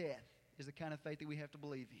 sin, and death is the kind of faith that we have to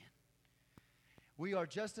believe in. We are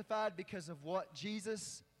justified because of what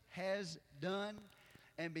Jesus has done,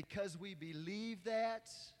 and because we believe that,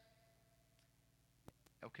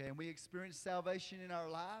 okay, and we experience salvation in our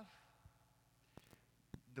life,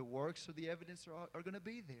 the works or the evidence are going to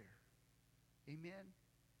be there. Amen?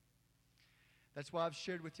 That's why I've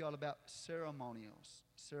shared with y'all about ceremonies.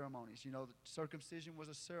 The circumcision was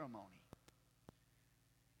a ceremony.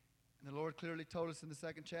 And the Lord clearly told us in the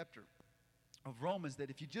 2nd chapter of Romans that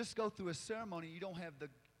if you just go through a ceremony, you don't have the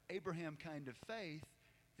Abraham kind of faith,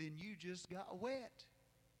 then you just got wet.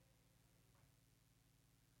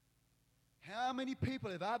 How many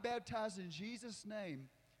people have I baptized in Jesus' name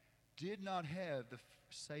did not have the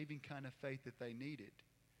saving kind of faith that they needed?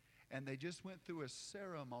 And they just went through a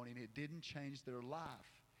ceremony and it didn't change their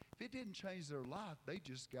life. If it didn't change their life, they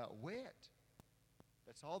just got wet.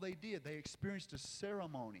 That's all they did. They experienced a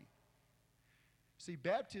ceremony. See,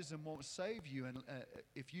 baptism won't save you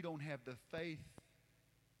if you don't have the faith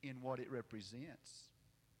in what it represents.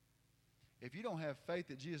 If you don't have faith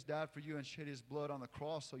that Jesus died for you and shed his blood on the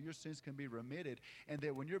cross so your sins can be remitted, and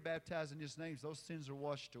that when you're baptized in his name, those sins are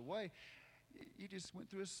washed away, you just went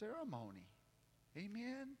through a ceremony.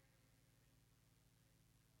 Amen?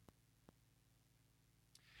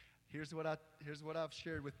 Here's what I've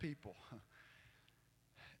shared with people.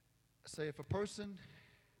 Say if a person,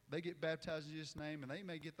 they get baptized in Jesus' name, and they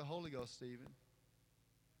may get the Holy Ghost, Stephen.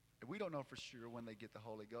 We don't know for sure when they get the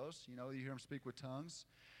Holy Ghost. You hear them speak with tongues.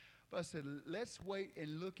 But I said, let's wait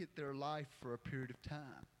and look at their life for a period of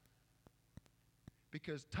time.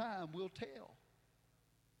 Because time will tell.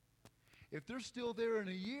 If they're still there in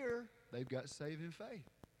a year, they've got saving faith.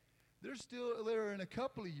 They're still there in a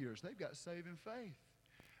couple of years, they've got saving faith.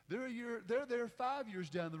 They're there 5 years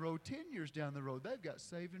down the road, 10 years down the road, they've got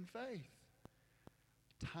saving faith.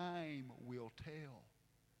 Time will tell.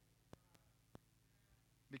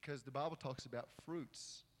 Because the Bible talks about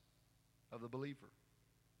fruits of the believer.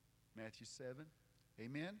 Matthew 7.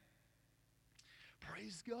 Amen.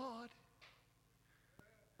 Praise God.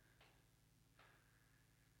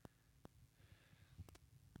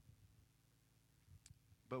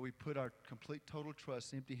 But we put our complete total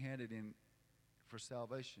trust empty-handed in for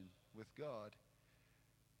salvation with God.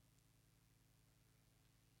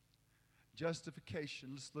 justification,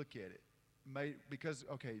 let's look at it.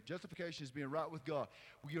 Justification is being right with God.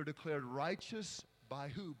 We are declared righteous by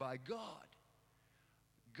who? By God.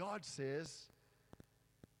 God says,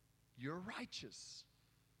 you're righteous.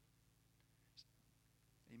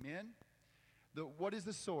 Amen? What is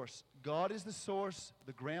the source? God is the source.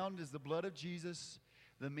 The ground is the blood of Jesus.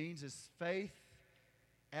 The means is faith,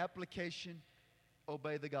 application,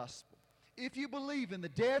 obey the gospel. If you believe in the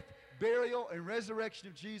death, burial, and resurrection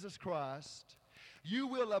of Jesus Christ, you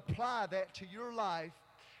will apply that to your life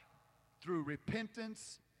through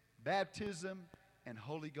repentance, baptism, and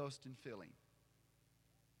Holy Ghost infilling.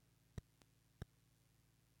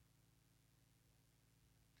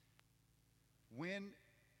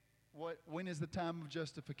 When is the time of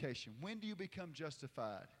justification? When do you become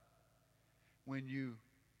justified? When you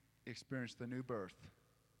experience the new birth.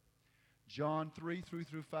 John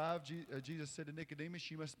 3:3-5, Jesus said to Nicodemus,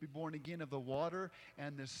 you must be born again of the water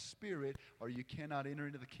and the Spirit, or you cannot enter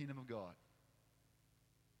into the kingdom of God.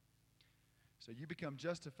 So you become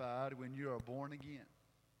justified when you are born again.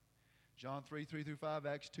 John 3:3-5,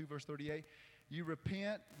 Acts 2:38. You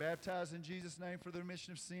repent, baptize in Jesus' name for the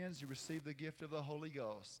remission of sins. You receive the gift of the Holy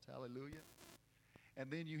Ghost. Hallelujah. And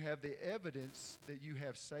then you have the evidence that you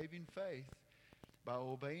have saving faith by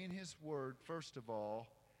obeying His word, first of all,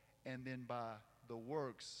 and then by the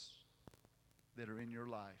works that are in your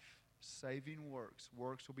life. Saving works.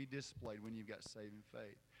 Works will be displayed when you've got saving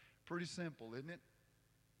faith. Pretty simple, isn't it?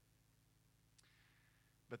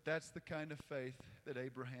 But that's the kind of faith that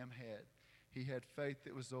Abraham had. He had faith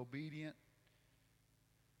that was obedient,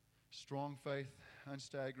 strong faith,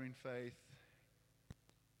 unstaggering faith,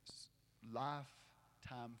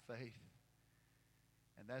 lifetime faith.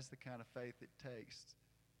 And that's the kind of faith it takes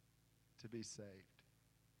to be saved.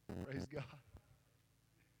 Praise God.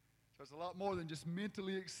 So it's a lot more than just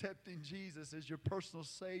mentally accepting Jesus as your personal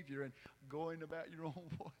Savior and going about your own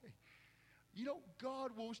way. You know,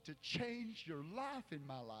 God wants to change your life in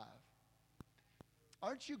my life.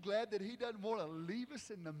 Aren't you glad that He doesn't want to leave us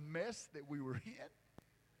in the mess that we were in?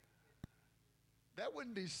 That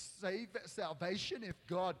wouldn't be salvation if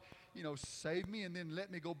God, saved me and then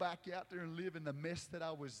let me go back out there and live in the mess that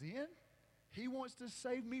I was in. He wants to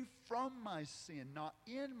save me from my sin, not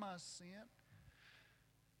in my sin.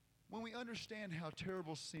 When we understand how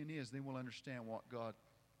terrible sin is, then we'll understand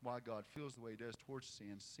why God feels the way He does towards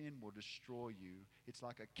sin. Sin will destroy you. It's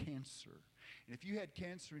like a cancer. And if you had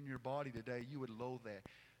cancer in your body today, you would loathe that.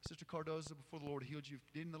 Sister Cardoza, before the Lord healed you,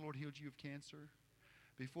 didn't the Lord heal you of cancer?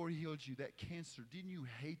 Before He healed you, that cancer, didn't you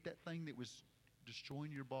hate that thing that was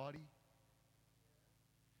destroying your body?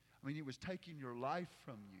 I mean, it was taking your life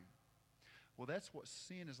from you. Well, that's what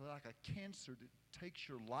sin is, like a cancer that takes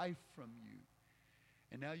your life from you.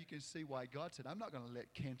 And now you can see why God said, I'm not going to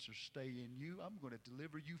let cancer stay in you. I'm going to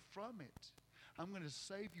deliver you from it. I'm going to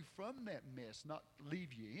save you from that mess, not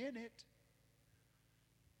leave you in it.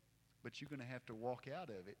 But you're going to have to walk out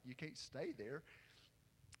of it. You can't stay there.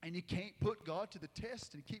 And you can't put God to the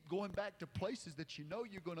test and keep going back to places that you know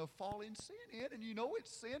you're going to fall in sin in, and you know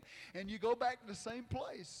it's sin, and you go back to the same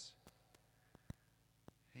place.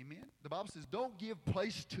 Amen? The Bible says, don't give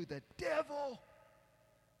place to the devil.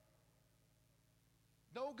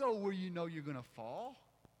 Don't go where you know you're going to fall.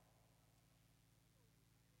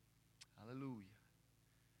 Hallelujah.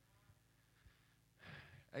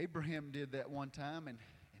 Abraham did that one time, and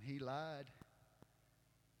he lied.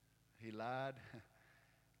 He lied.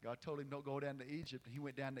 God told him, don't go down to Egypt. And he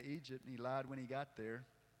went down to Egypt, and he lied when he got there.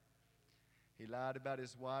 He lied about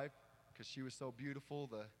his wife because she was so beautiful.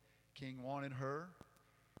 The king wanted her.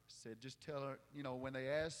 Said, just tell her, when they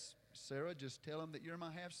asked Sarah, just tell them that you're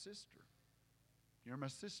my half-sister. You're my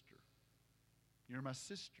sister. You're my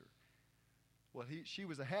sister. Well, she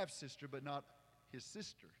was a half-sister, but not his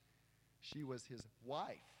sister. She was his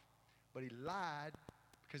wife. But he lied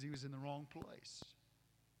because he was in the wrong place.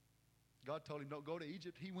 God told him, don't go to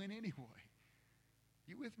Egypt. He went anyway.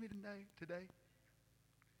 You with me today?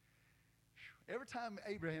 Every time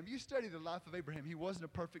Abraham, you study the life of Abraham, he wasn't a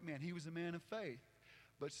perfect man. He was a man of faith.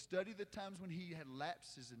 But study the times when he had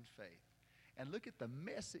lapses in faith. And look at the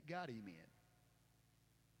mess it got him in.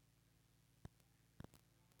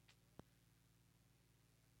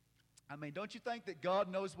 I mean, don't you think that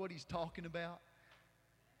God knows what He's talking about?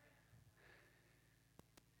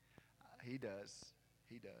 He does.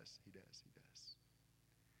 He does. He does. He does.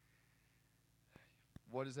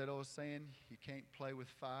 What is that old saying? You can't play with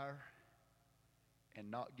fire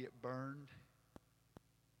and not get burned.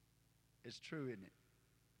 It's true, isn't it?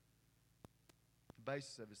 The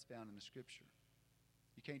basis of it is found in the Scripture.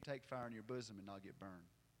 You can't take fire in your bosom and not get burned.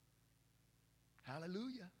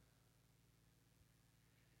 Hallelujah.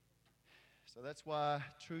 So that's why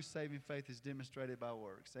true saving faith is demonstrated by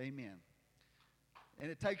works. Amen.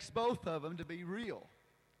 And it takes both of them to be real.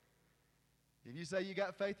 If you say you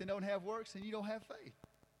got faith and don't have works, then you don't have faith.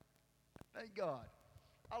 Thank God.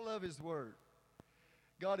 I love His Word.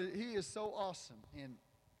 God, He is so awesome.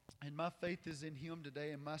 And my faith is in Him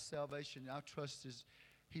today, and my salvation, I trust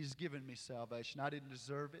He's given me salvation. I didn't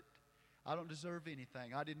deserve it. I don't deserve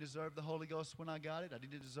anything. I didn't deserve the Holy Ghost when I got it. I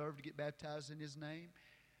didn't deserve to get baptized in His name.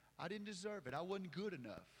 I didn't deserve it. I wasn't good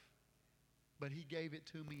enough. But He gave it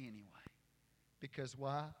to me anyway. Because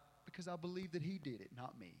why? Because I believe that He did it,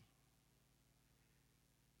 not me.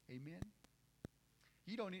 Amen?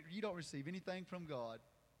 You don't receive anything from God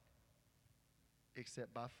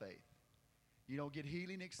except by faith. You don't get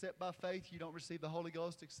healing except by faith. You don't receive the Holy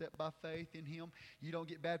Ghost except by faith in Him. You don't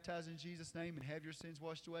get baptized in Jesus' name and have your sins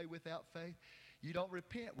washed away without faith. You don't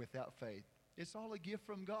repent without faith. It's all a gift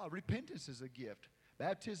from God. Repentance is a gift.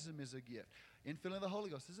 Baptism is a gift. Infilling of the Holy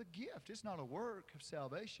Ghost is a gift. It's not a work of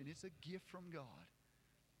salvation. It's a gift from God.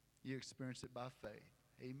 You experience it by faith.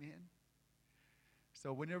 Amen?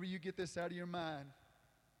 So whenever you get this out of your mind,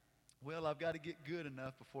 well, I've got to get good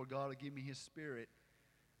enough before God will give me His Spirit.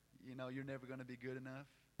 You know, you're never going to be good enough.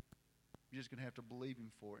 You're just going to have to believe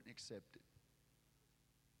Him for it and accept it.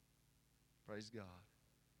 Praise God.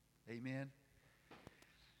 Amen.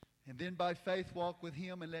 And then by faith walk with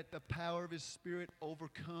Him and let the power of His Spirit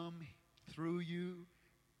overcome through you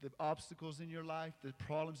the obstacles in your life, the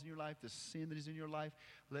problems in your life, the sin that is in your life.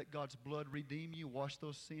 Let God's blood redeem you, wash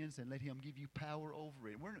those sins, and let Him give you power over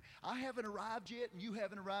it. I haven't arrived yet, and you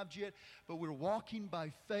haven't arrived yet, but we're walking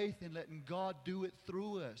by faith and letting God do it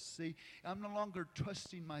through us. See, I'm no longer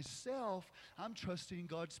trusting myself. I'm trusting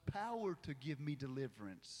God's power to give me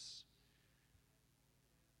deliverance.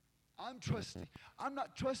 I'm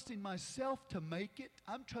not trusting myself to make it.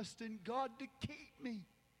 I'm trusting God to keep me.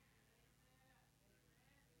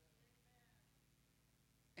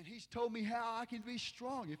 And He's told me how I can be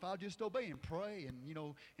strong if I'll just obey and pray and,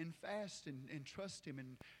 and fast and trust Him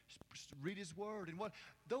and read His Word. And what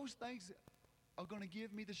those things are going to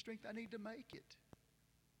give me the strength I need to make it.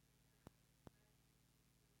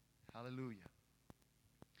 Hallelujah.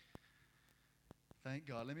 Thank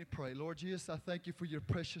God. Let me pray. Lord Jesus, I thank You for Your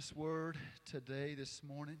precious Word today, this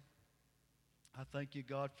morning. I thank You,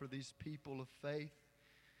 God, for these people of faith.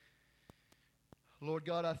 Lord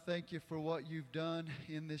God, I thank You for what You've done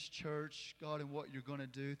in this church, God, and what You're going to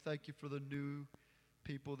do. Thank You for the new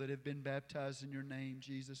people that have been baptized in Your name,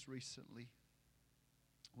 Jesus, recently.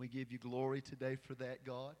 We give You glory today for that,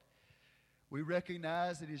 God. We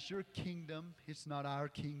recognize that it's Your kingdom. It's not our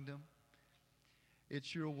kingdom.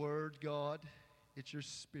 It's Your word, God. It's Your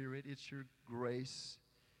Spirit. It's Your grace.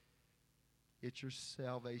 It's Your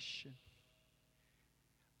salvation.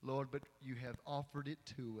 Lord, but You have offered it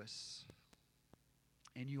to us.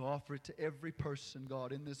 And You offer it to every person,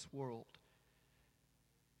 God, in this world.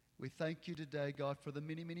 We thank You today, God, for the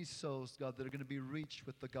many, many souls, God, that are going to be reached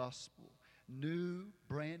with the gospel.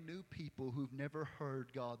 Brand new people who've never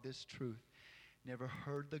heard, God, this truth. Never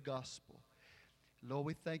heard the gospel. Lord,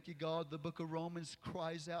 we thank You, God. The book of Romans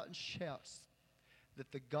cries out and shouts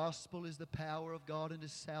that the gospel is the power of God unto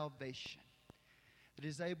salvation. It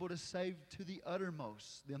is able to save to the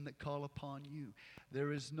uttermost them that call upon You.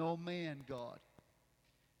 There is no man, God,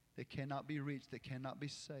 that cannot be reached, that cannot be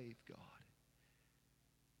saved, God.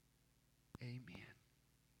 Amen.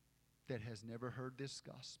 That has never heard this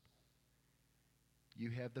gospel. You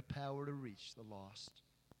have the power to reach the lost.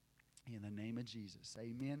 In the name of Jesus.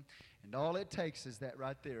 Amen. And all it takes is that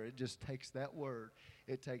right there. It just takes that word.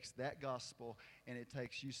 It takes that gospel. And it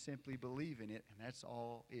takes you simply believing it. And that's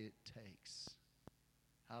all it takes.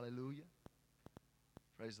 Hallelujah.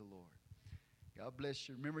 Praise the Lord. God bless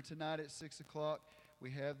you. Remember tonight at 6 o'clock, we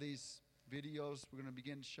have these videos we're going to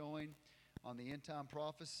begin showing on the end time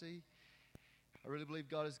prophecy. I really believe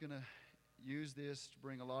God is going to use this to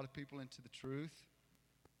bring a lot of people into the truth.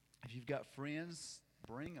 If you've got friends,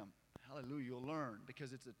 bring them. Hallelujah. You'll learn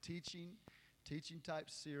because it's a teaching type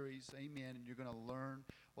series. Amen. And you're going to learn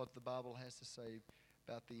what the Bible has to say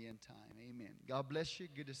about the end time. Amen. God bless you.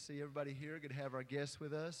 Good to see everybody here. Good to have our guests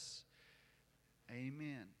with us.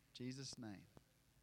 Amen. In Jesus' name.